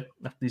going to do it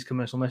after these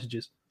commercial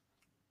messages.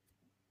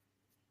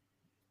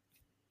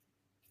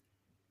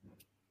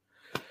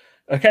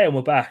 Okay, and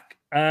we're back.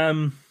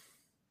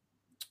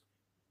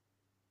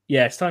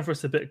 It's time for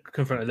us to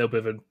confront a little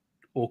bit of an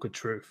awkward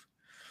truth.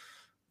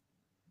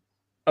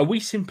 Are we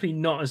simply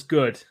not as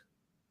good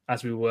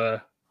as we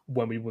were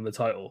when we won the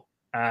title?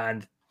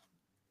 And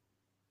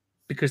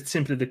because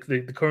simply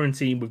the current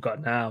team we've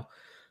got now,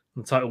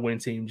 the title winning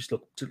team, just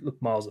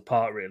look miles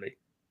apart, really.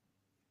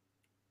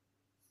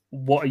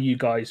 What are you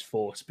guys'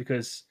 thoughts?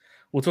 Because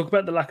we'll talk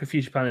about the lack of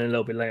future planning a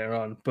little bit later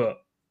on, but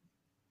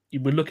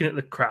we're looking at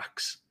the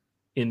cracks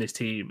in this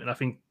team, and I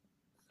think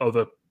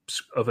other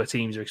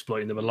teams are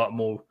exploiting them a lot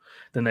more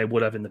than they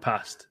would have in the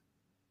past.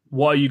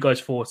 What are you guys'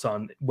 thoughts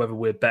on whether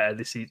we're better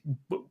this season?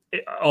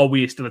 Are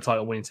we still a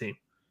title winning team?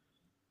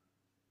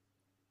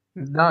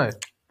 No.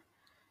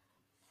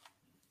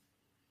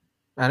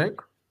 Anik?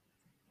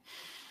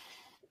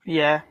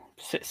 Yeah,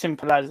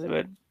 simple as it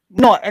would.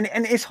 No, and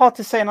it's hard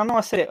to say, and I know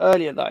I said it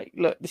earlier, like,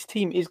 look, this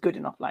team is good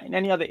enough. Like, in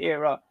any other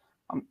era,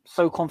 I'm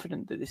so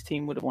confident that this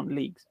team would have won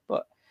leagues.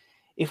 But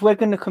if we're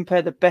going to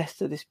compare the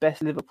best of this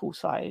best Liverpool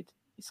side,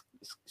 it's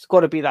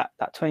got to be that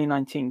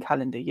 2019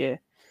 calendar year.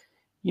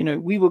 You know,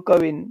 we were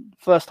going,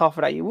 first half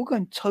of that year, we were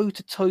going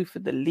toe-to-toe for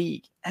the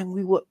league, and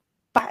we were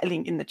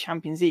battling in the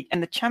Champions League.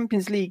 And the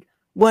Champions League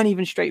weren't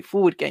even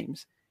straightforward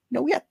games. You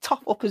know, we had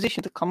tough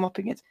opposition to come up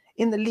against.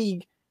 In the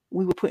league,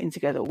 we were putting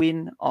together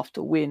win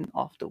after win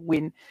after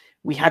win.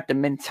 We had the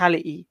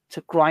mentality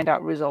to grind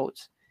out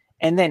results.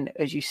 And then,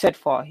 as you said,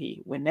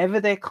 Fahy, whenever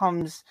there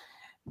comes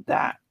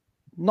that,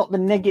 not the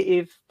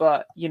negative,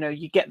 but, you know,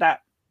 you get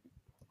that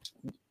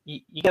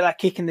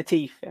kick in the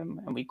teeth.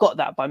 And we got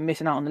that by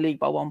missing out on the league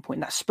by 1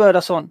 point. That spurred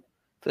us on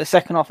for the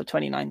second half of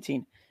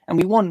 2019. And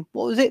we won,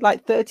 what was it,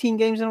 like 13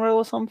 games in a row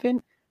or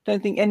something?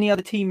 Don't think any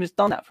other team has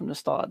done that from the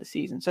start of the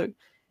season. So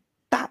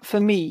that, for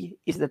me,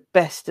 is the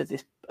best of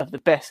the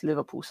best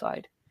Liverpool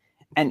side.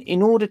 And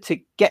in order to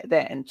get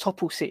there and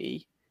topple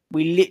City,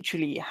 we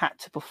literally had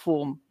to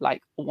perform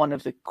like one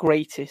of the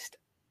greatest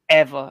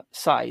ever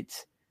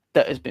sides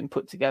that has been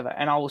put together.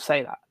 And I will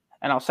say that.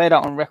 And I'll say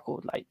that on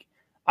record. Like,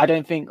 I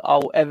don't think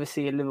I'll ever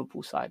see a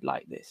Liverpool side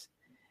like this.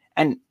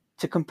 And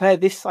to compare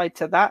this side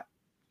to that,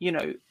 you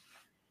know,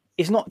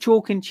 it's not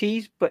chalk and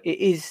cheese, but it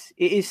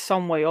is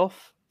some way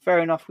off. Fair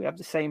enough. We have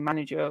the same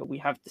manager. We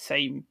have the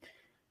same,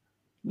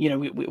 you know,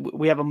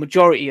 we have a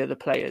majority of the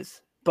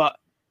players. But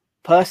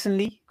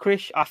personally,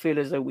 Krish, I feel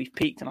as though we've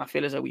peaked, and I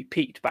feel as though we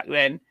peaked back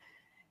then.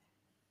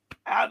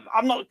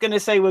 I'm not going to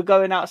say we're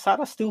going outside.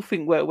 I still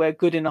think we're a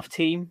good enough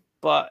team.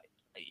 But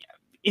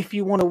if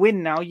you want to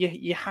win now,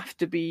 you have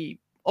to be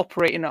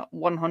operating at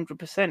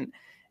 100%.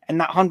 And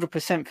that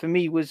 100% for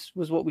me was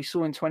what we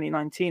saw in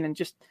 2019. And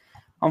just,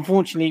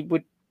 unfortunately,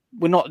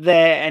 we're not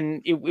there,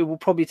 and it will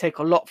probably take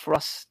a lot for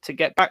us to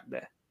get back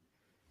there.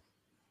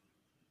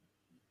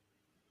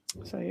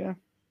 So, yeah.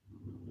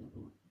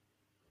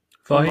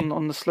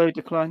 On the slow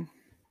decline.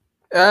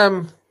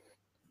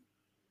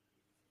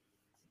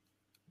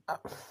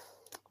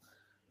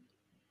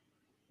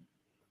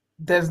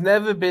 There's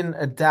never been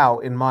a doubt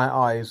in my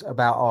eyes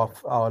about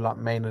our like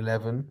main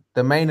 11.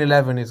 The main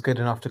 11 is good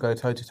enough to go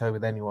toe to toe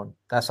with anyone.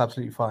 That's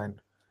absolutely fine.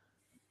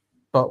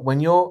 But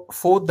when you're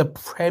for the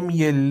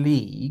Premier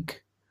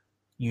League,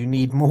 you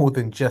need more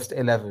than just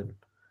 11.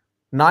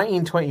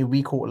 19-20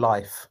 we caught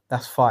life.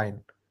 That's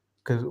fine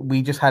because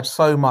we just had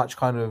so much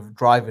kind of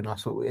driving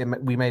us.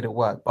 We made it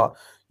work. But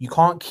you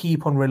can't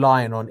keep on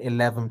relying on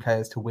 11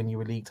 players to win you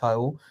a league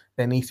title.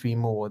 There needs to be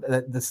more.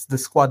 The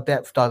squad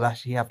depth does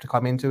actually have to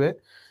come into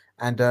it.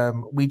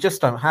 And we just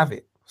don't have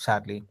it,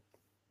 sadly.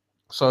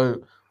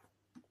 So,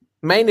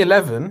 main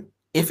 11,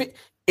 if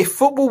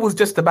football was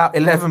just about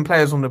 11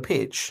 players on the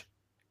pitch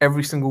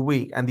every single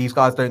week and these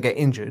guys don't get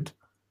injured,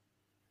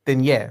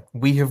 then yeah,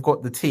 we have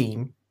got the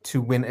team to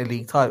win a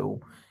league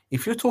title.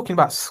 If you're talking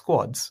about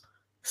squads,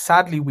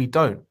 sadly we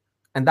don't.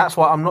 And that's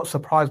why I'm not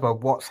surprised by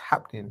what's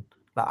happening.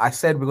 Like I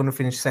said, we're going to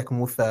finish second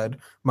or third,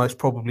 most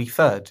probably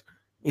third.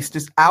 It's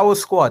just our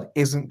squad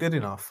isn't good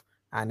enough.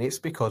 And it's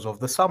because of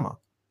the summer.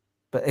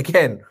 But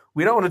again,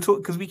 we don't want to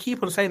talk because we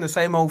keep on saying the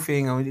same old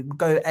thing and we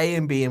go A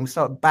and B and we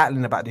start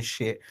battling about this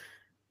shit.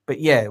 But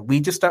yeah, we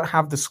just don't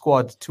have the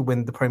squad to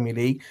win the Premier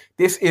League.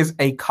 This is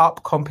a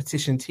cup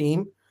competition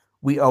team.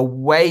 We are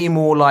way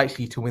more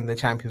likely to win the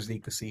Champions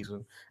League this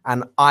season.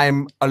 And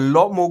I'm a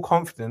lot more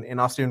confident in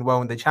us doing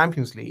well in the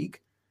Champions League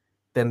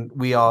than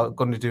we are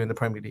going to do in the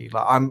Premier League.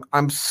 Like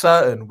I'm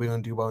certain we're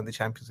going to do well in the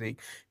Champions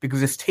League because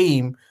this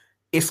team,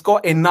 it's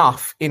got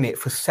enough in it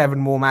for 7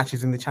 more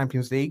matches in the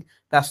Champions League.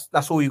 That's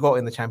all you got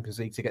in the Champions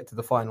League to get to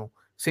the final.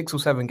 6 or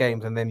 7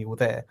 games and then you're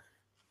there.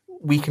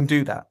 We can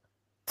do that.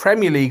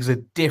 Premier League's a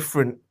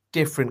different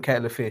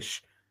kettle of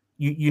fish.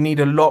 You need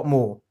a lot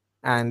more.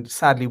 And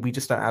sadly, we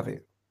just don't have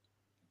it.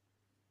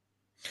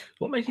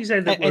 What makes you say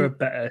that we're a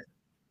better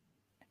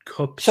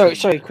cup?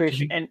 Sorry,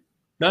 Chris.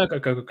 No,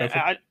 go.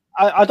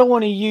 I don't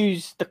want to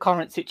use the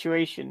current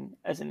situation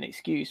as an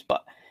excuse,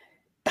 but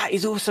that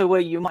is also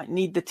where you might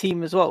need the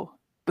team as well,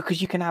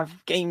 because you can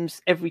have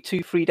games every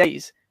 2-3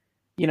 days,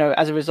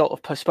 as a result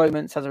of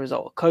postponements, as a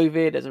result of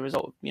COVID, as a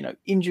result of,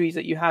 injuries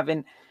that you have.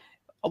 And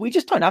we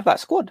just don't have that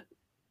squad.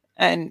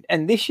 And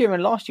this year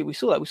and last year, we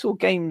saw that. We saw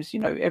games,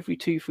 every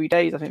 2-3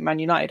 days. I think Man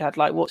United had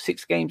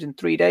 6 games in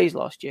 3 days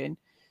last year. And,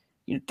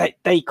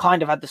 they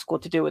kind of had the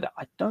squad to deal with it.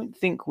 I don't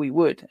think we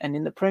would. And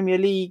in the Premier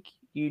League,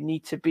 you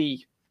need to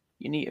be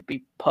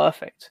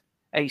perfect,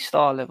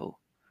 A-star level,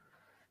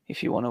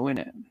 if you want to win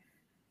it.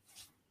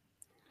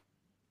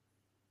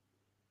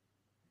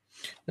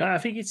 No, I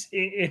think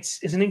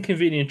it's an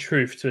inconvenient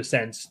truth to a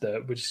sense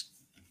that we're just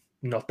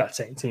not that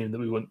same team that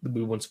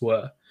we once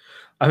were.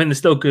 I think they're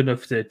still good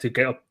enough to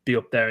be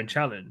up there and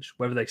challenge.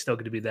 Whether they're still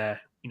going to be there,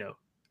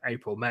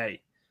 April,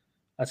 May,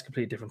 that's a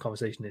completely different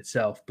conversation in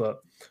itself. But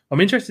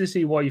I'm interested to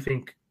see why you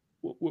think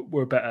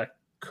we're better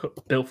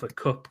built for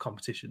cup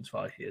competitions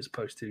here as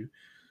opposed to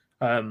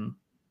the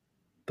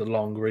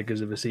long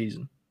rigors of a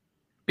season.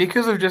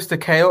 Because of just the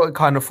chaotic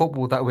kind of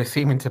football that we're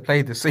seeming to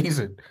play this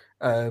season.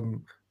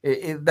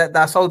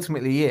 That's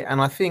ultimately it. And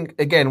I think,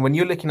 again, when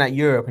you're looking at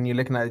Europe and you're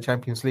looking at the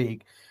Champions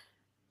League,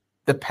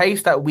 the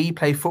pace that we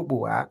play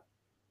football at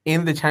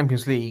in the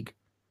Champions League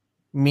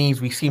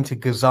means we seem to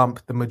gazump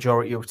the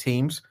majority of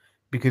teams,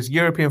 because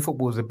European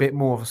football is a bit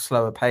more of a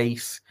slower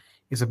pace,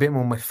 it's a bit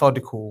more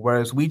methodical,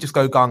 whereas we just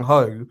go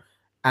gung-ho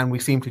and we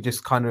seem to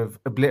just kind of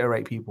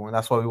obliterate people. And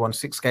that's why we won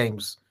 6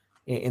 games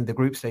in the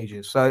group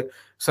stages. So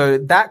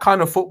that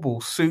kind of football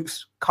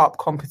suits cup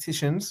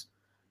competitions.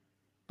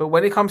 But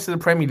when it comes to the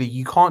Premier League,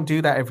 you can't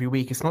do that every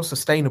week. It's not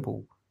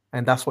sustainable.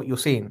 And that's what you're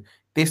seeing.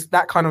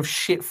 That kind of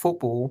shit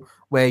football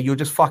where you're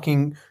just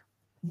fucking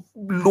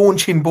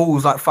launching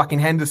balls like fucking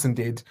Henderson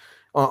did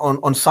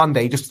on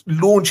Sunday, just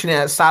launching it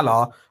at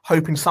Salah,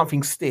 hoping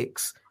something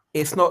sticks.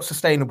 It's not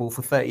sustainable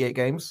for 38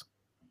 games.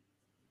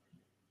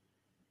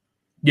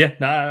 Yeah,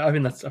 no, I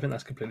think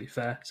that's completely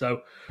fair.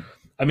 So,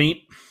 I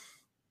mean,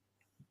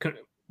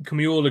 can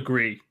we all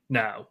agree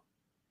now,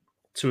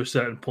 to a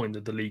certain point,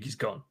 that the league is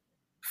gone?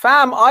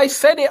 Fam, I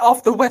said it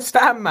off the West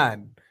Ham,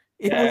 man.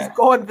 It was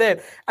gone then.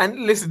 And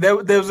listen, there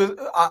was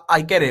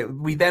I get it.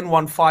 We then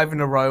won 5 in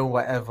a row or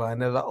whatever.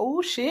 And they're like,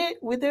 oh shit,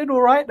 we're doing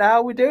all right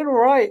now. We're doing all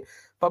right.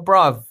 But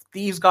bruv,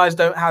 these guys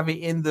don't have it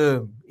in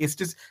them. It's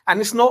just,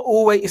 and it's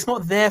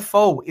not their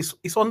fault.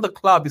 It's on the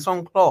club. It's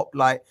on Klopp.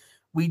 Like,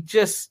 we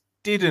just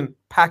didn't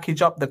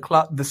package up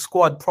the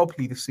squad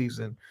properly this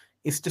season.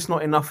 It's just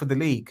not enough for the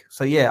league.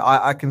 So yeah,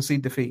 I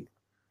concede defeat.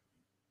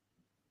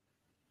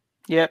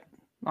 Yep,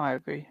 I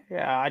agree.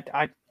 Yeah,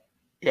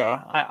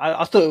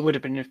 I thought it would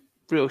have been a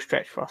real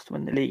stretch for us to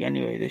win the league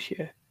anyway this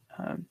year,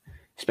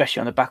 especially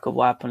on the back of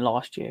what happened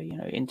last year.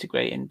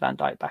 Integrating Van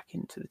Dijk back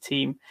into the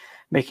team,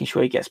 making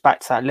sure he gets back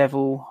to that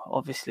level.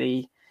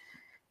 Obviously,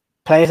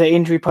 players that are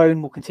injury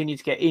prone will continue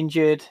to get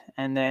injured,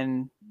 and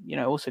then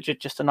also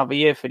just another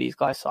year for these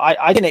guys. So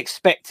I didn't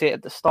expect it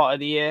at the start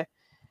of the year.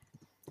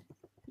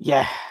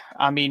 Yeah,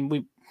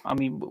 we've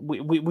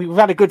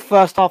had a good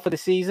first half of the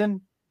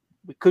season.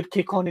 We could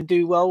kick on and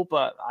do well,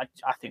 but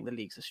I think the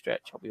league's a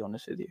stretch. I'll be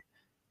honest with you,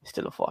 it's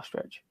still a far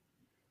stretch.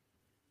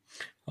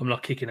 I'm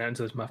not kicking out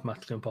until it's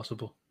mathematically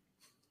impossible.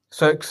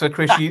 So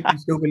Chris, you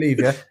still believe,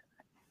 yeah?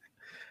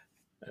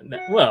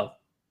 Well,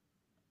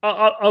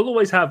 I'll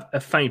always have a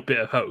faint bit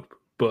of hope,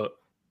 but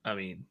I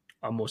mean,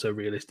 I'm also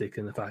realistic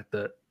in the fact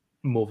that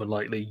more than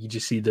likely you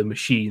just see the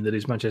machine that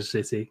is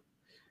Manchester City.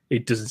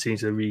 It doesn't seem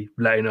to be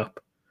letting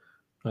up.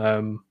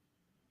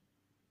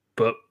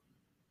 But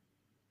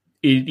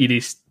it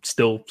is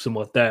still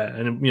somewhat there.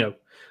 And,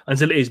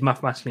 until it is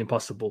mathematically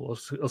impossible,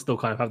 I'll still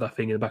kind of have that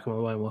thing in the back of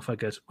my mind. Well, if I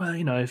goes,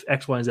 if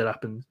X, Y, and Z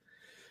happens,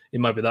 it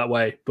might be that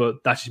way.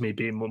 But that's just me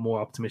being more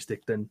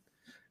optimistic than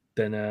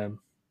that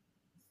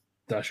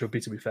should be,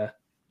 to be fair.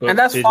 But and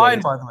that's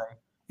fine, by the way.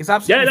 It's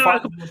absolutely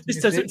fine.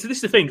 This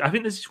is the thing. I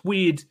think there's this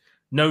weird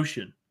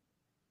notion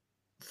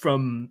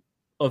from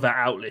other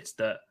outlets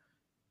that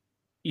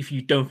if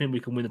you don't think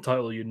we can win the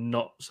title, you're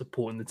not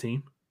supporting the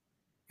team.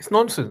 It's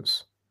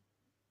nonsense.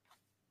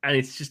 And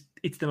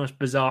it's the most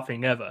bizarre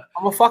thing ever.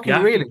 I'm a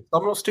fucking realist.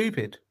 I'm not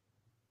stupid.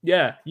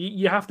 Yeah,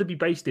 you have to be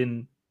based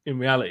in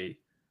reality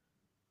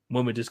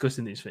when we're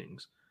discussing these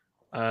things.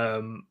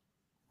 And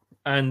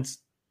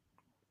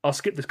I'll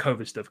skip this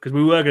COVID stuff because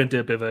we were going to do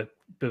a bit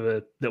of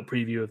a little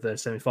preview of the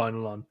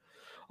semi-final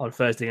on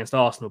Thursday against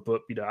Arsenal.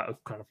 But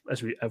kind of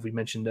as we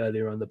mentioned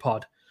earlier on the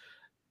pod,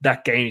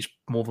 that game is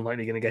more than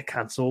likely going to get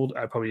cancelled.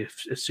 I probably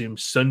assume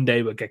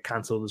Sunday will get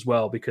cancelled as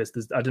well because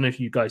I don't know if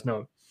you guys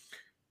know,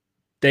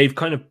 they've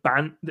kind of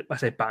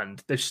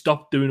banned. They've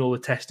stopped doing all the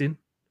testing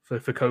for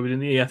COVID in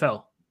the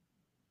EFL.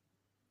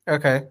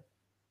 Okay.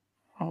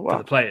 Oh, wow. For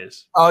the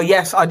players. Oh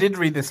yes, I did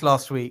read this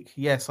last week.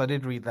 Yes, I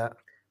did read that.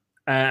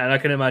 And I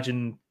can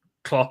imagine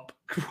Klopp.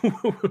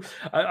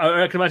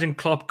 I can imagine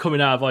Klopp coming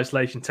out of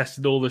isolation,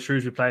 tested all the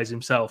Shrewsbury players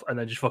himself, and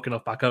then just fucking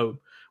off back home,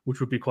 which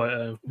would be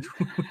quite,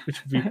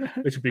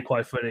 which would be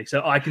quite funny.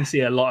 So I can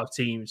see a lot of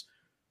teams.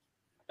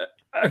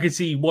 I could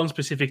see one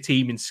specific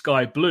team in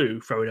Sky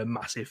Blue throwing a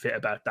massive fit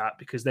about that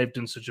because they've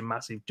done such a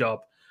massive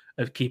job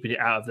of keeping it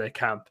out of their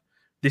camp.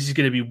 This is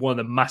going to be one of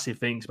the massive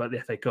things about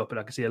the FA Cup, and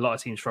I can see a lot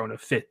of teams throwing a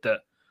fit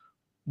that.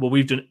 Well,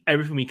 we've done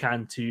everything we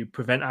can to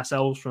prevent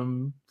ourselves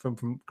from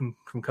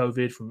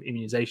COVID, from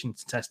immunization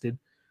to testing.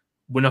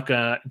 We're not going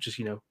to just,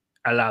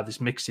 allow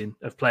this mixing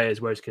of players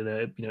where it's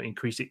going to,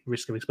 increase the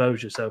risk of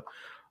exposure. So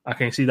I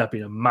can see that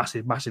being a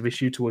massive, massive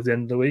issue towards the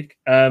end of the week.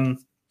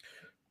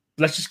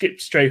 Let's just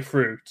get straight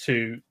through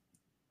to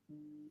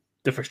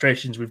the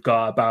frustrations we've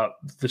got about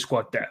the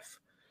squad depth.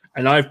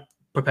 And I've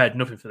prepared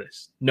nothing for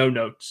this. No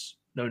notes,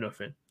 no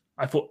nothing.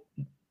 I thought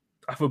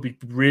it'd be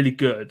really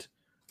good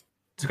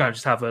to kind of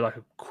just have a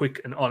quick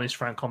and honest,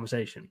 frank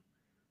conversation.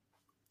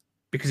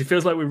 Because it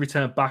feels like we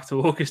returned back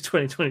to August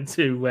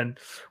 2022 when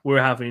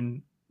we're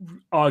having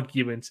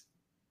arguments,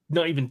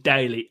 not even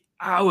daily,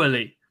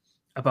 hourly,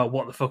 about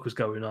what the fuck was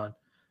going on.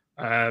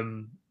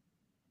 And,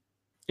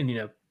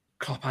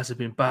 Klopp hasn't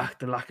been back,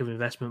 the lack of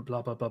investment,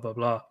 blah, blah, blah, blah,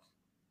 blah.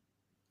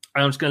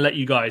 And I'm just going to let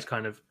you guys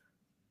kind of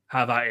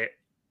have at it.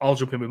 I'll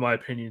jump in with my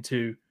opinion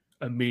too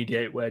and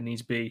mediate where it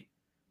needs to be.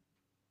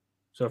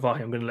 So,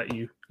 Fahy, I'm going to let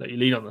you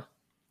lead on that.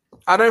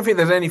 I don't think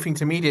there's anything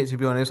to mediate, to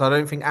be honest. I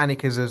don't think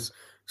Anik is as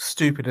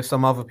stupid as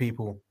some other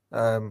people.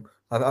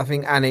 I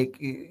think Anik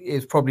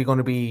is probably going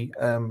to be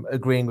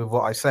agreeing with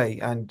what I say,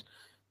 and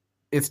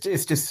it's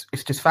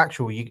just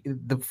factual.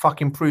 The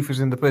fucking proof is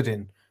in the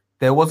pudding.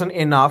 There wasn't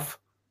enough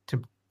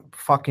to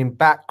fucking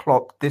back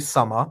Klopp this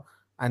summer,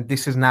 and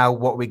this is now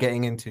what we're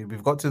getting into.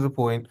 We've got to the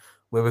point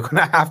where we're going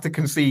to have to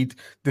concede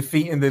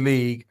defeat in the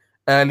league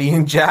early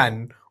in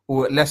Jan.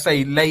 Or let's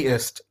say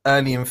latest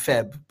early in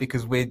Feb,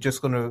 because we're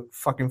just going to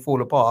fucking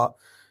fall apart.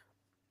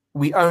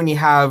 We only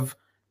have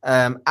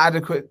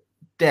adequate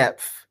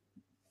depth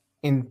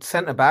in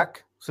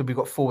centre-back. So we've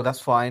got 4, that's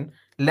fine.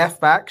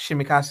 Left-back,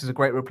 Tsimikas is a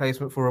great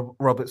replacement for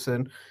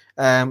Robertson.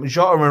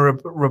 Jota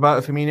and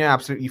Roberto Firmino,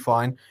 absolutely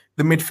fine.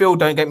 The midfield,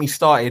 don't get me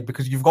started,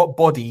 because you've got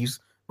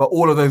bodies, but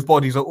all of those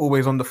bodies are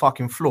always on the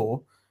fucking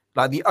floor.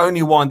 Like, the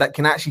only one that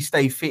can actually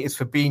stay fit is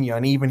Fabinho,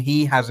 and even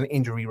he has an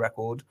injury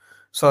record.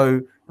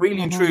 So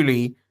really and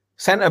truly,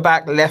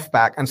 centre-back,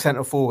 left-back, and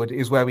centre-forward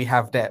is where we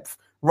have depth.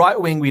 Right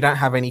wing, we don't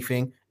have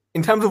anything.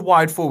 In terms of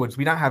wide forwards,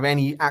 we don't have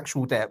any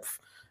actual depth.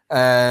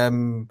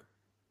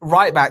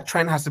 Right back,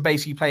 Trent has to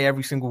basically play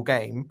every single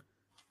game.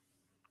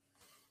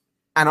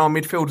 And our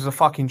midfield is a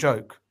fucking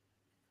joke.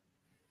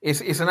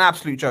 It's an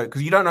absolute joke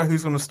because you don't know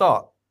who's going to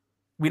start.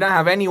 We don't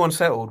have anyone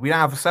settled. We don't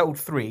have a settled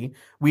 3.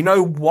 We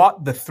know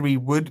what the 3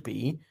 would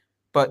be,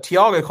 but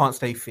Thiago can't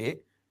stay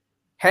fit.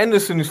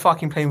 Henderson is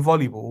fucking playing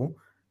volleyball,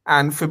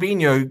 and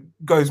Fabinho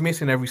goes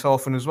missing every so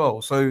often as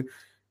well. So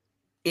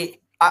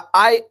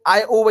I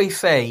always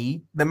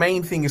say the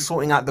main thing is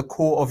sorting out the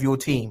core of your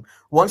team.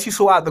 Once you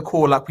sort out the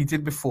core like we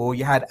did before,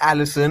 you had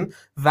Alisson,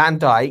 Van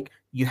Dijk,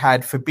 you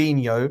had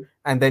Fabinho,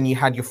 and then you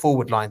had your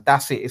forward line.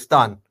 That's it. It's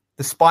done.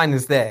 The spine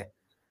is there.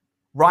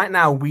 Right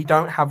now, we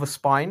don't have a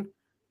spine.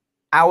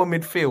 Our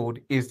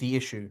midfield is the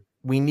issue.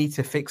 We need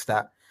to fix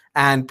that.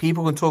 And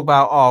people can talk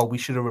about, we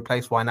should have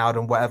replaced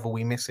Wijnaldum, whatever,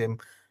 we miss him.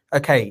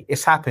 Okay,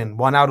 it's happened.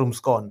 Wijnaldum's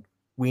gone.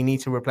 We need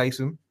to replace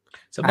him.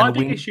 So my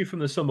big issue from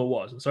the summer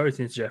was, I'm sorry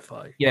to interject,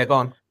 yeah, go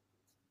on.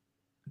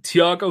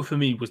 Thiago for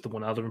me was the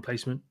one other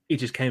replacement. It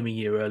just came a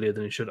year earlier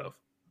than it should have.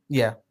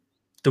 Yeah.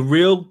 The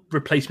real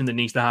replacement that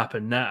needs to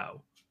happen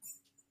now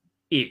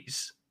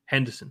is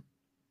Henderson.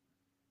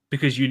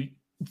 Because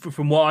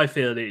from what I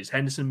feel is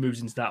Henderson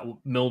moves into that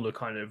Milner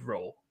kind of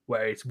role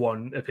where it's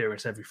one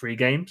appearance every 3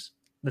 games,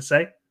 let's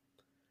say.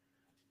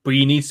 But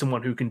you need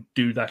someone who can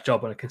do that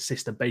job on a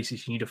consistent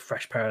basis. You need a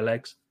fresh pair of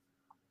legs.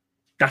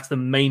 That's the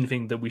main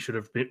thing that we should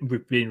have been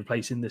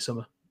replacing this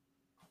summer.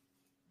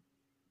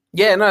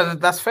 Yeah, no,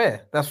 that's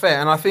fair. That's fair.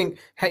 And I think,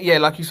 yeah,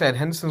 like you said,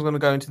 Henderson's going to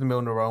go into the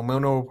Milner role.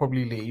 Milner will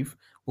probably leave,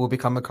 will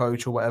become a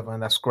coach or whatever,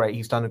 and that's great.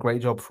 He's done a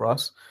great job for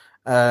us.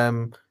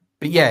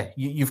 But yeah,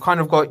 you've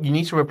kind of got, you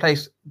need to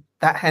replace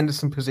that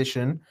Henderson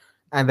position,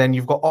 and then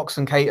you've got Ox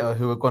and Keita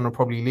who are going to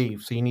probably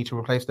leave, so you need to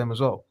replace them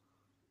as well.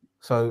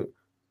 So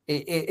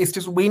it's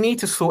just, we need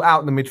to sort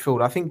out the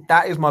midfield. I think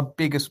that is my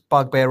biggest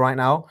bugbear right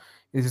now,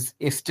 is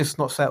it's just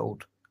not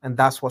settled, and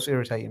that's what's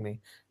irritating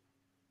me.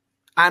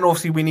 And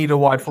obviously we need a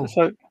wide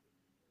forward.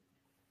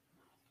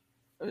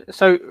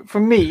 So for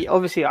me,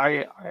 obviously,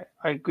 I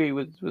agree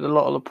with a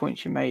lot of the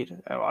points you made.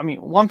 I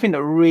mean, one thing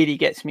that really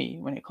gets me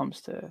when it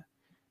comes to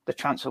the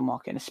transfer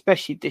market, and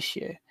especially this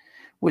year,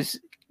 was,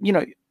 you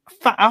know,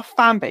 our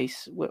fan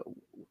base were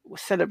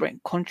celebrating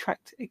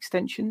contract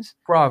extensions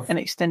and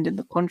extending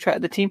the contract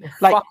of the team.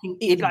 Like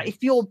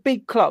if you're a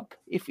big club,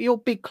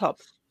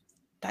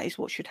 that is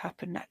what should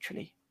happen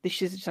naturally.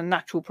 This is a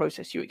natural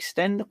process. You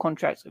extend the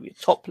contracts of your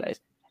top players,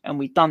 and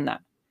we've done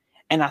that.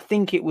 And I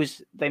think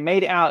they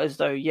made it out as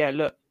though, yeah,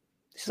 look,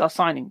 this is our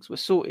signings. We're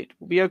sorted.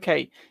 We'll be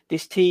okay.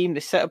 This team,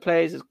 this set of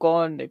players has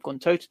gone. They've gone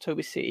toe-to-toe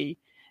with City.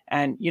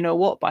 And you know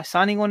what? By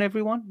signing on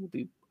everyone, we'll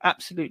be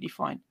absolutely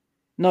fine.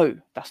 No,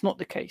 that's not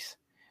the case.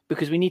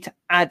 Because we need to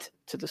add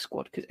to the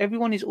squad. Because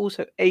everyone is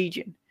also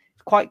aging.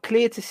 It's quite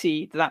clear to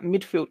see that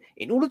midfield,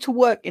 in order to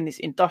work in this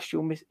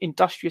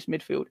industrious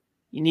midfield,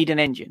 you need an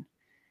engine.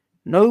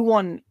 No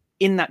one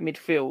in that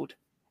midfield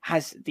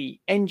has the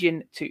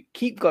engine to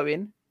keep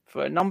going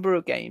for a number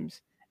of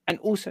games and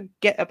also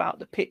get about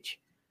the pitch.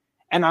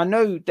 And I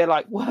know they're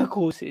like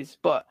workhorses,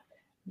 but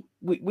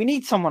we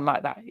need someone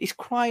like that. It's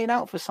crying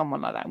out for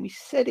someone like that. And we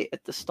said it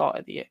at the start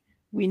of the year.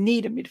 We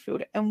need a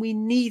midfielder, and we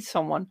need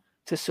someone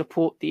to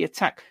support the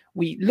attack.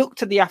 We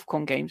looked at the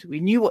AFCON games. We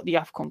knew what the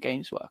AFCON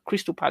games were,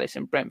 Crystal Palace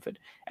and Brentford.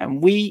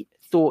 And we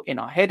thought in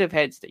our head of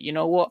heads that, you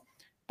know what,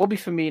 Bobby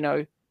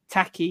Firmino,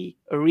 Taki,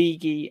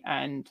 Origi,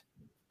 and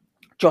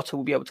Jota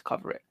will be able to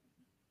cover it.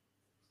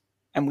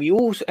 And we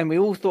all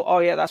thought, oh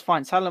yeah, that's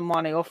fine. Salah,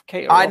 Mane off,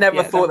 Keita. I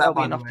never thought that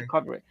would be enough to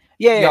cover it.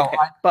 Yeah, okay.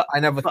 But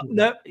I never thought.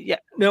 No, yeah.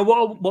 No,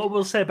 what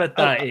we'll say about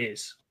that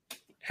is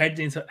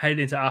heading into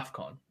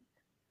AFCON.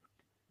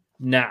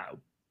 Now,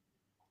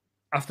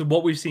 after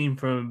what we've seen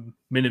from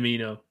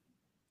Minamino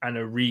and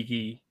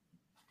Origi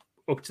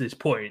up to this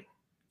point,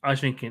 I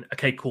was thinking,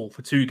 okay, cool,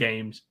 for 2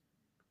 games,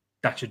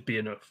 that should be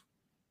enough.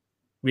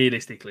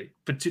 Realistically,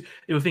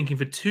 they were thinking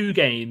for 2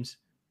 games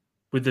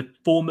with the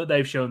form that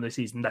they've shown this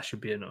season, that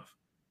should be enough.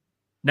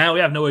 Now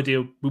we have no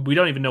idea. We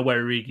don't even know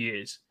where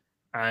Origi is,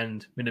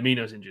 and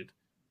Minamino's injured,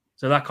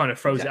 so that kind of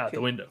throws it out the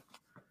window.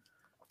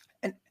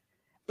 And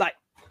like,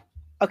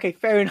 okay,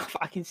 fair enough.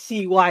 I can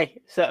see why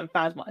certain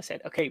fans might have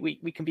said, okay,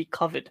 we can be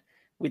covered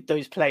with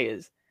those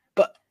players,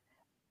 but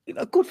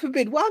God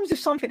forbid, what happens if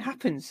something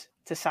happens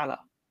to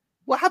Salah?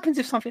 What happens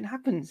if something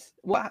happens?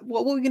 What are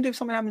we going to do if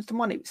something happens to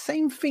Mane?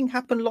 Same thing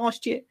happened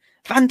last year.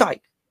 Van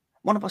Dijk,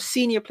 one of our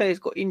senior players,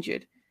 got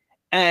injured,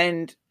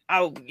 and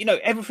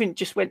everything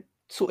just went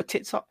sort of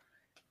tits up.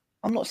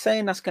 I'm not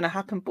saying that's going to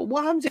happen, but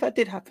what happens if that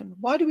did happen?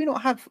 Why do we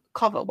not have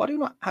cover? Why do we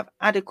not have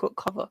adequate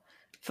cover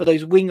for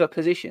those winger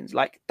positions?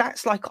 Like,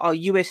 that's like our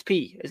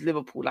USP as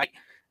Liverpool, like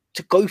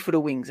to go for the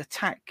wings,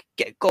 attack,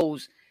 get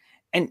goals.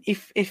 And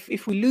if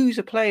we lose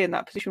a player in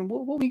that position,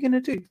 what are we going to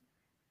do?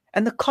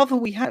 And the cover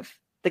we have,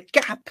 the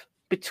gap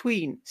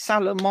between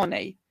Salah,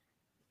 Mane,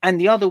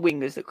 and the other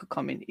wingers that could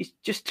come in is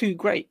just too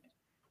great.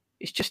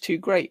 It's just too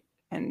great.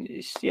 And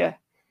it's, yeah.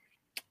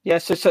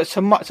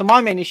 So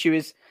my main issue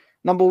is,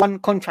 number one,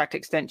 contract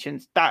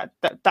extensions. That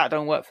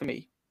don't work for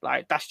me.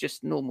 Like, that's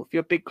just normal. If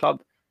you're a big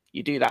club,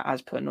 you do that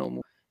as per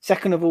normal.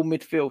 Second of all,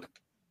 midfield,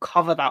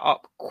 cover that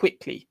up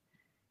quickly.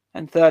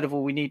 And third of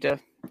all, we need a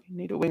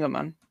winger,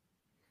 man.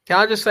 Can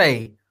I just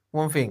say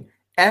one thing?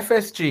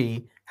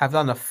 FSG have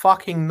done a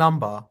fucking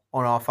number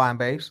on our fan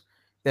base.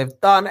 They've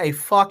done a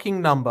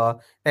fucking number.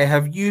 They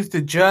have used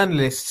the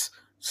journalists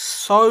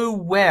so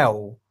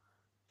well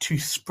to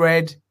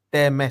spread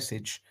their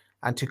message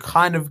and to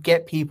kind of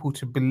get people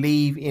to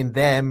believe in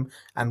them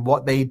and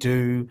what they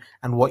do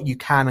and what you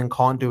can and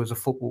can't do as a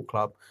football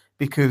club.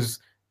 Because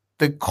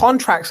the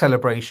contract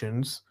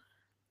celebrations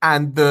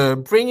and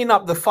the bringing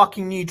up the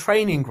fucking new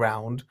training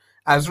ground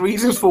as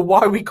reasons for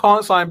why we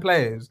can't sign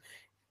players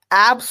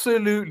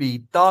absolutely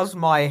does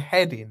my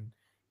head in.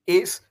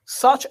 It's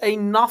such a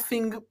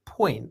nothing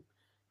point.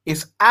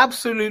 It's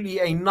absolutely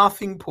a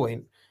nothing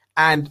point.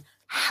 And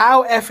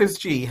how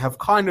FSG have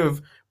kind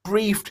of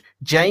briefed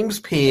James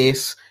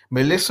Pearce,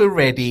 Melissa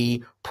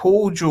Reddy,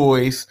 Paul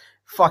Joyce,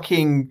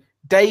 fucking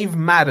Dave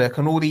Maddock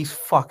and all these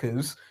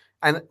fuckers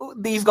And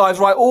these guys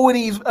write all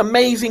these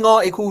amazing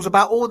articles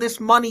about all this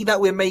money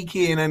that we're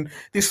making and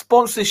this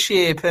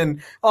sponsorship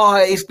and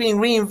it's being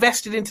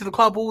reinvested into the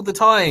club all the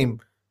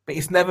time. But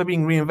it's never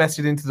being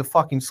reinvested into the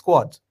fucking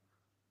squad.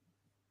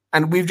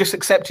 And we've just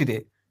accepted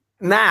it.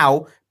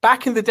 Now,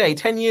 back in the day,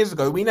 10 years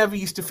ago, we never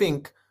used to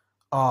think,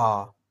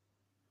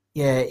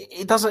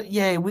 it doesn't,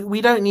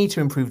 we don't need to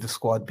improve the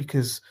squad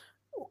because,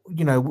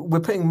 we're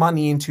putting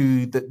money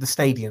into the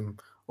stadium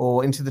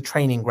or into the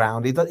training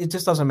ground. It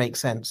just doesn't make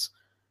sense.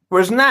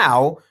 Whereas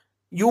now,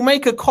 you'll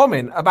make a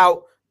comment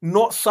about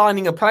not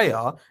signing a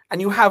player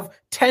and you have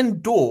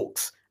 10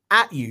 dorks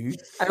at you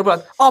and they'll be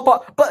like,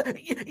 but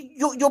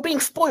you're being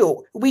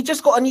spoiled. We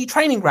just got a new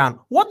training ground.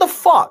 What the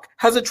fuck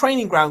has a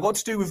training ground got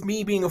to do with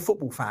me being a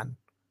football fan?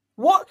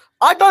 What?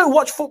 I don't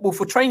watch football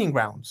for training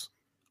grounds.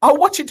 I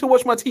watch it to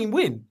watch my team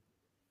win.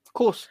 Of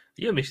course.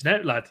 You're missing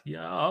out, lad.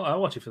 Yeah, I'll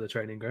watch it for the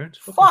training grounds.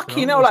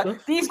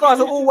 These guys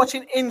are all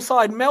watching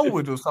inside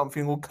Melwood or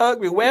something, or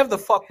Kirkby, wherever the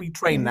fuck we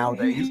train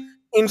nowadays,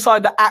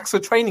 inside the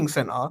AXA training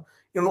center, on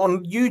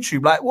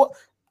YouTube. Like, what?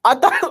 I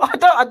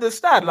don't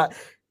understand. Like,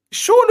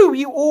 surely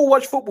we all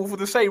watch football for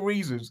the same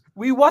reasons.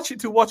 We watch it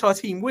to watch our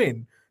team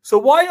win. So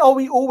why are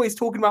we always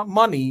talking about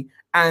money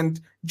and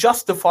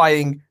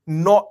justifying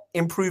not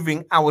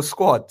improving our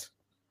squad?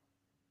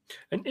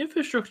 And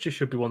infrastructure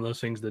should be one of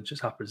those things that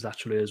just happens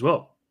naturally as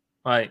well.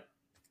 Like,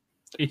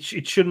 it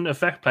shouldn't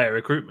affect player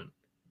recruitment.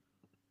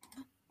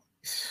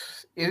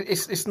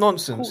 It's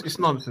nonsense. It's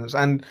nonsense.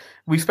 And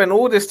we spend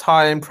all this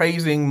time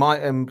praising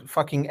my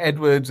fucking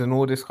Edwards and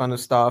all this kind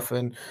of stuff.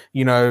 And,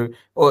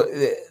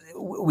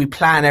 we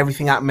plan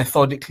everything out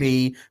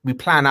methodically. We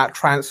plan out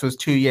transfers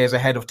 2 years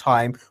ahead of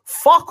time.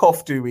 Fuck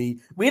off, do we?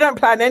 We don't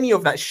plan any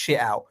of that shit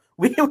out.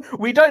 We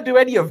don't do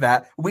any of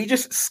that. We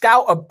just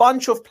scout a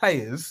bunch of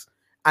players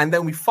and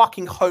then we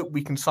fucking hope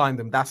we can sign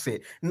them. That's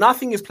it.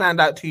 Nothing is planned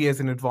out 2 years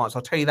in advance.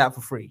 I'll tell you that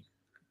for free.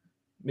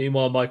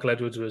 Meanwhile, Michael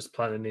Edwards was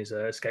planning his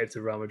escape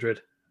to Real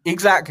Madrid.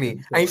 Exactly.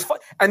 And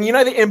the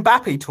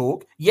Mbappe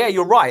talk, yeah,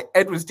 you're right.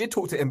 Edwards did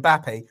talk to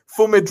Mbappe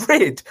for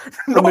Madrid,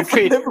 not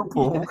for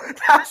Liverpool.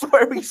 That's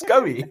where he's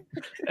going.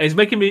 He's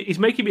making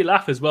me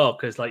laugh as well,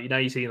 because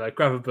you see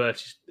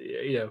Gravenberch,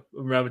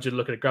 Real Madrid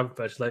looking at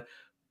Gravenberch, it's like,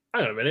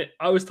 hang on a minute,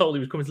 I was told he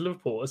was coming to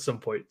Liverpool at some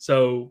point.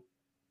 So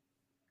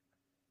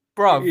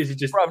Bruv, is it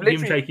just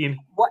him taking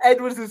what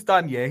Edwards has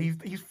done? Yeah,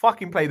 he's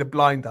fucking played a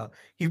blinder.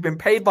 He's been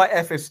paid by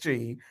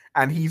FSG,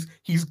 and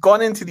he's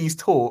gone into these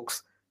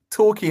talks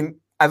talking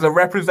as a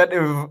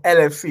representative of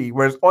LFC,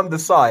 whereas on the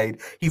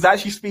side he's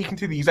actually speaking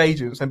to these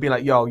agents and being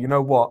like, "Yo, you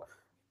know what?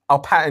 I'll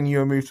pattern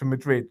you a move to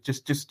Madrid.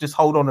 Just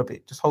hold on a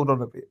bit. Just hold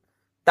on a bit."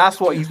 That's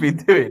what he's been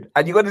doing.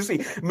 And you're going to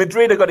see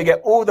Madrid are going to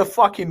get all the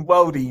fucking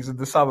worldies in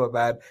the summer,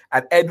 man.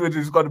 And Edwards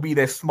is going to be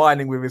there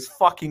smiling with his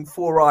fucking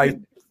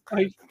 4-eyed.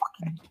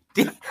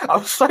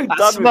 I'm so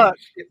done with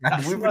this shit,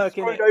 man. We've been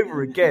screwed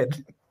over again.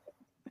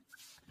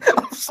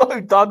 I'm so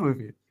done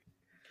with it.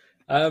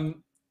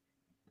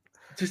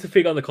 Just a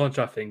thing on the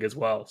contract thing as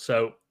well.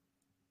 So,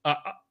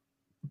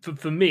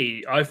 for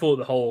me, I thought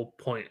the whole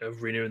point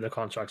of renewing the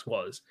contracts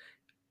was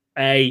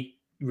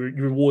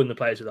rewarding the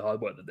players for the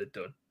hard work that they've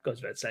done.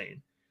 Goes without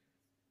saying.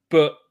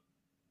 But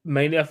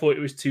mainly, I thought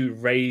it was to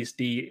raise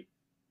the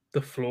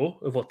floor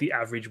of what the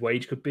average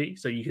wage could be,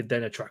 so you could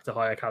then attract a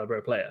higher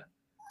caliber player,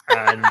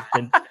 and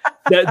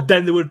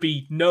then there would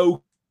be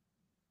no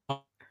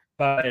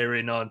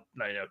in on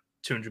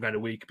 £200 a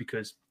week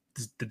because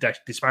the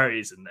disparity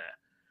isn't there.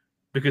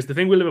 Because the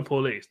thing with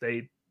Liverpool is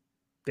they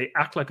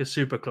act like a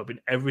super club in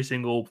every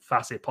single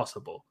facet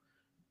possible,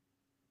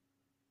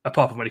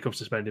 apart from when it comes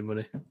to spending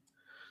money.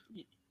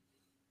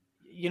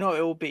 You know,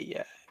 it will be,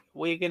 yeah.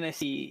 We're going to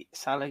see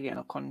Salah getting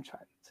a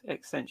contract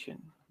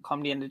extension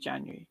come the end of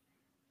January.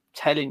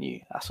 Telling you,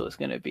 that's what it's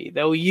going to be.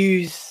 They'll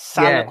use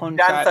Salah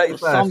contract or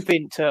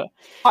something to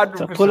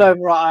pull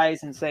over our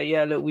eyes and say,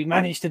 yeah, look, we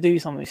managed to do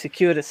something.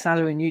 Secured a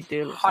salary new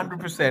deal.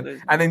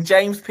 100%. And then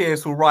James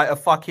Pearce will write a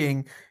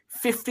fucking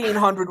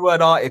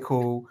 1,500-word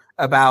article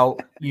about,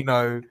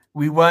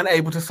 we weren't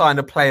able to sign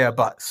a player,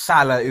 but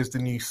Salah is the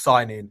new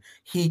signing.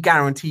 He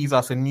guarantees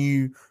us a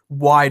new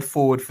wide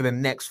forward for the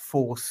next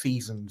 4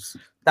 seasons.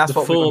 That's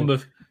the form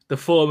of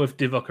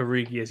Divock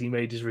Origi as he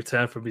made his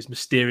return from his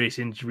mysterious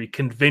injury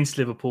convinced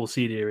Liverpool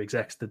senior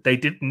execs that they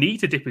didn't need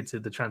to dip into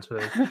the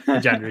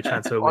January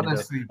transfer window,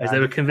 honestly, as they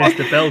were convinced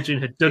the Belgian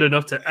had done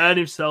enough to earn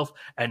himself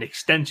an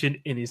extension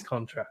in his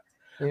contract.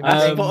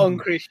 That's spot on,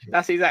 Chris.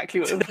 That's exactly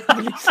what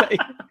they're saying.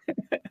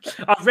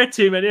 I've read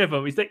too many of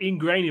them. It's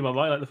ingrained in my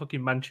mind like the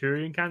fucking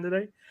Manchurian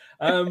Candidate.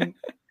 But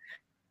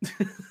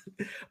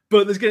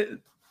there's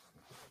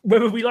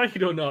whether we like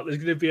it or not, there's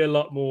going to be a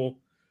lot more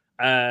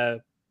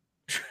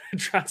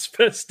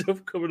transfer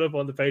stuff coming up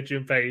on the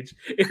Patreon page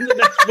in the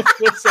next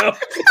month or so.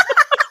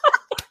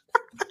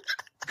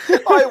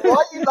 Why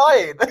are you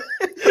lying?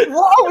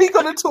 What are we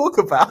going to talk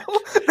about?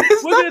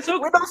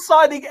 We're not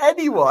signing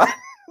anyone.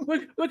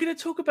 We're going to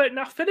talk about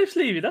Nat Phillips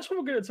leaving. That's what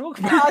we're going to talk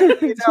about.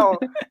 You know,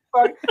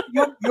 like,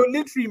 you're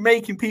literally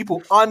making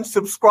people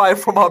unsubscribe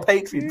from our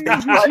Patreon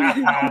page.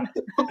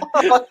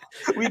 Right?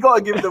 We got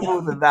to give them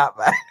more than that,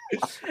 man.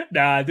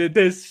 Nah,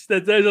 there's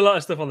a lot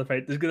of stuff on the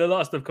page. There's a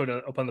lot of stuff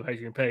coming up on the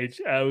Patreon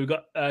page.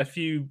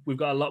 We've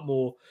got a lot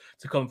more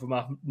to come from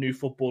our new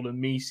Football and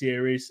Me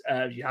series.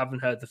 If you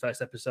haven't heard the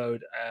first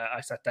episode, I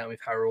sat down with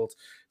Harold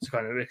to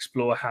kind of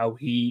explore how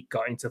he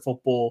got into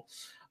football.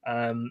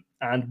 And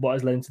what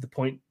has led him to the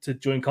point to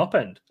join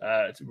Cop-End,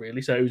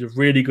 really. So it was a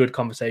really good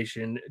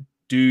conversation.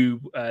 Do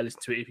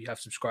listen to it if you have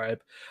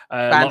subscribed.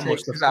 A lot more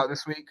stuff is out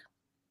this week.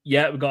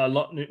 Yeah, we've got a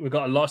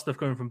lot of stuff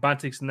coming from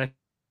Bantix next.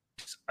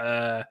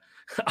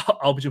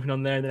 I'll be jumping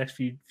on there in the next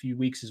few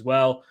weeks as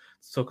well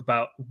to talk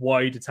about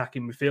wide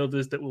attacking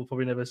midfielders that we'll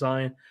probably never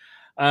sign.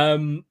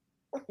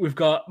 We've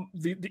got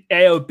the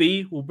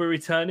AOB will be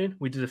returning.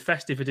 We did a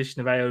festive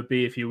edition of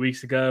AOB a few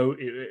weeks ago.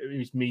 It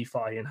was me,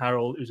 Fahy, and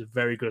Harold. It was a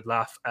very good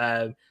laugh.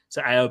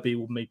 So AOB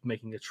will be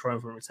making a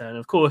triumphant return.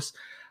 Of course,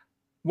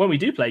 when we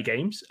do play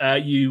games,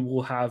 you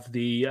will have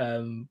the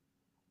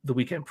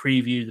weekend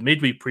preview, the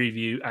midweek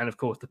preview, and of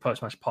course the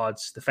post-match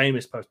pods, the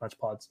famous post-match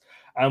pods.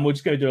 And we're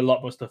just going to do a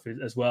lot more stuff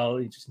as well,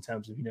 just in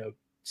terms of,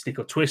 stick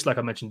or twist, like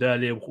I mentioned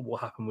earlier, what will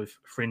happen with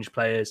fringe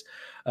players,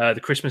 the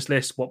Christmas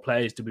list, what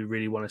players do we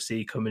really want to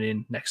see coming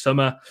in next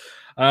summer.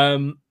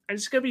 And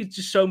it's going to be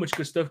just so much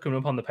good stuff coming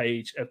up on the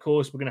page. Of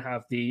course, we're going to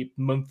have the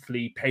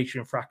monthly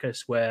Patreon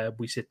fracas where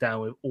we sit down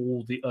with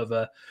all the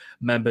other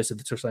members of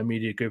the Touchline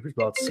Media Group as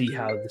well to see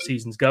how the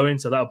season's going.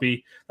 So that'll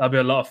be a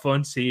lot of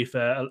fun. See if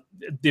there'll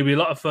be a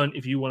lot of fun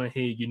if you want to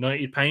hear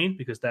United Pain,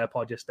 because their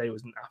pod yesterday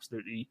was an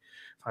absolutely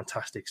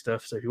fantastic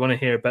stuff. So if you want to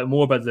hear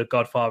more about the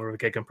godfather of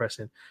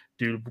gegenpressing,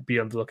 do be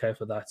on the lookout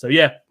for that. So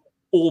yeah,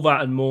 all that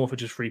and more for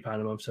just £3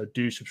 a month. So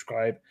do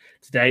subscribe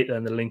today,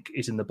 and the link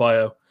is in the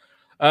bio.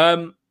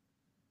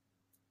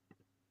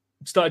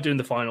 Started doing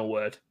the final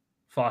word.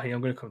 Fahy,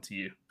 I'm going to come to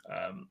you.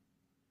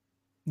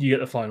 You get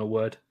the final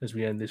word as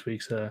we end this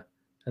week's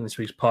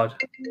pod.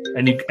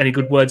 Any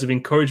good words of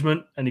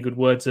encouragement? Any good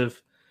words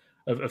of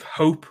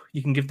hope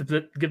you can give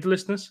the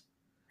listeners?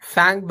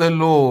 Thank the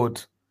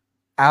Lord,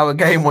 our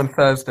game on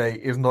Thursday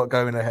is not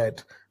going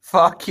ahead.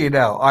 Fucking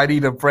hell, I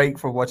need a break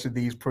from watching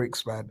these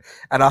pricks, man.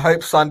 And I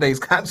hope Sunday's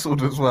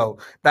cancelled as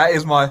well. That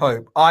is my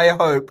hope. I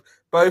hope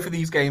both of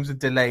these games are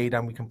delayed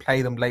and we can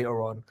play them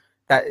later on.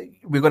 That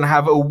we're going to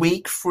have a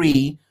week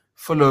free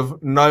full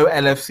of no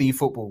LFC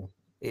football.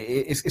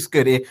 It's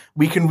good.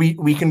 We can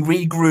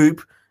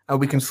regroup and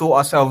we can sort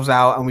ourselves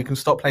out and we can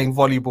stop playing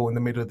volleyball in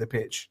the middle of the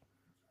pitch.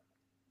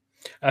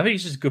 I think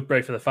it's just a good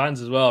break for the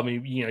fans as well. I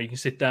mean, you can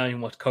sit down and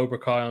watch Cobra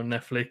Kai on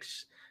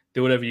Netflix,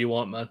 do whatever you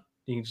want, man.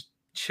 You can just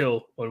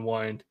chill,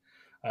 unwind,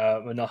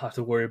 and not have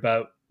to worry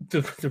about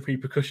the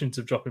repercussions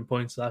of dropping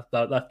points. That's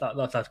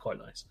quite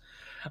nice.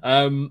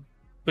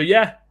 But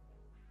yeah.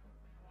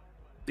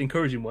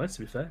 Encouraging words,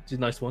 to be fair. Just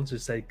nice ones to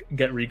say,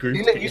 get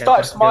regrouped. You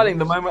started smiling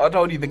the moment I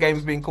told you the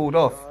game's being called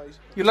off.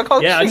 You're like,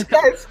 oh, yeah,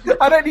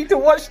 I don't need to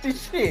watch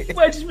this shit.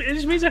 Well, it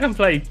just means I can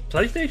play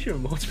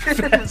PlayStation more, to be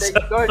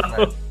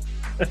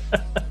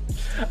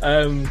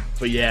fair.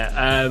 But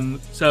yeah,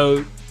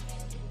 so,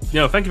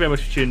 thank you very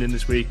much for tuning in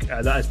this week.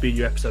 That has been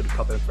your episode of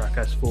Cop-End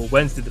Fracas for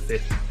Wednesday the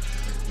 5th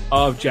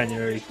of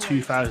January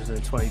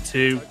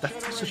 2022.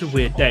 That's such a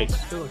weird date. I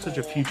feel like such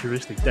a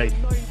futuristic date.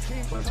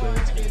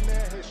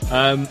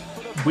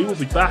 We will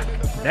be back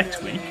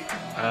next week.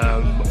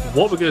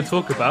 What we're going to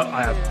talk about,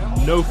 I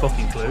have no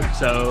fucking clue.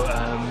 So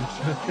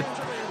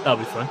that'll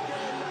be fun.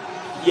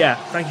 Yeah,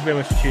 thank you very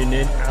much for tuning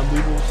in, and we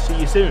will see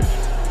you soon.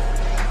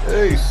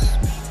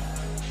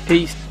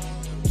 Peace.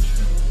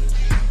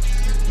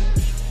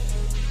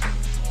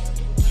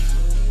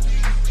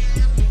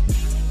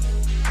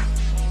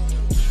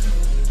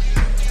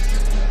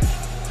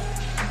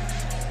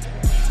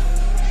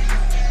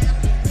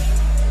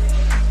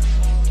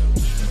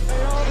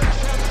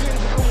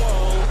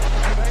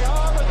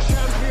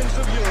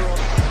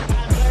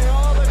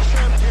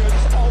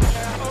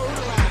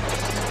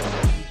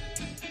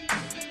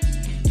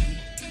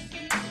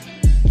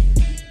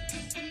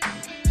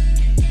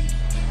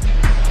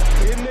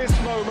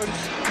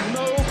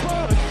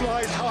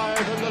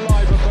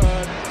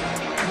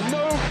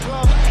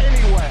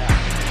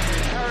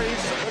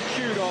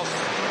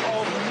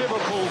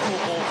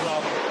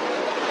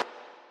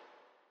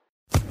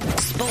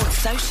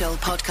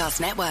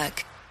 Podcast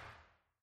Network.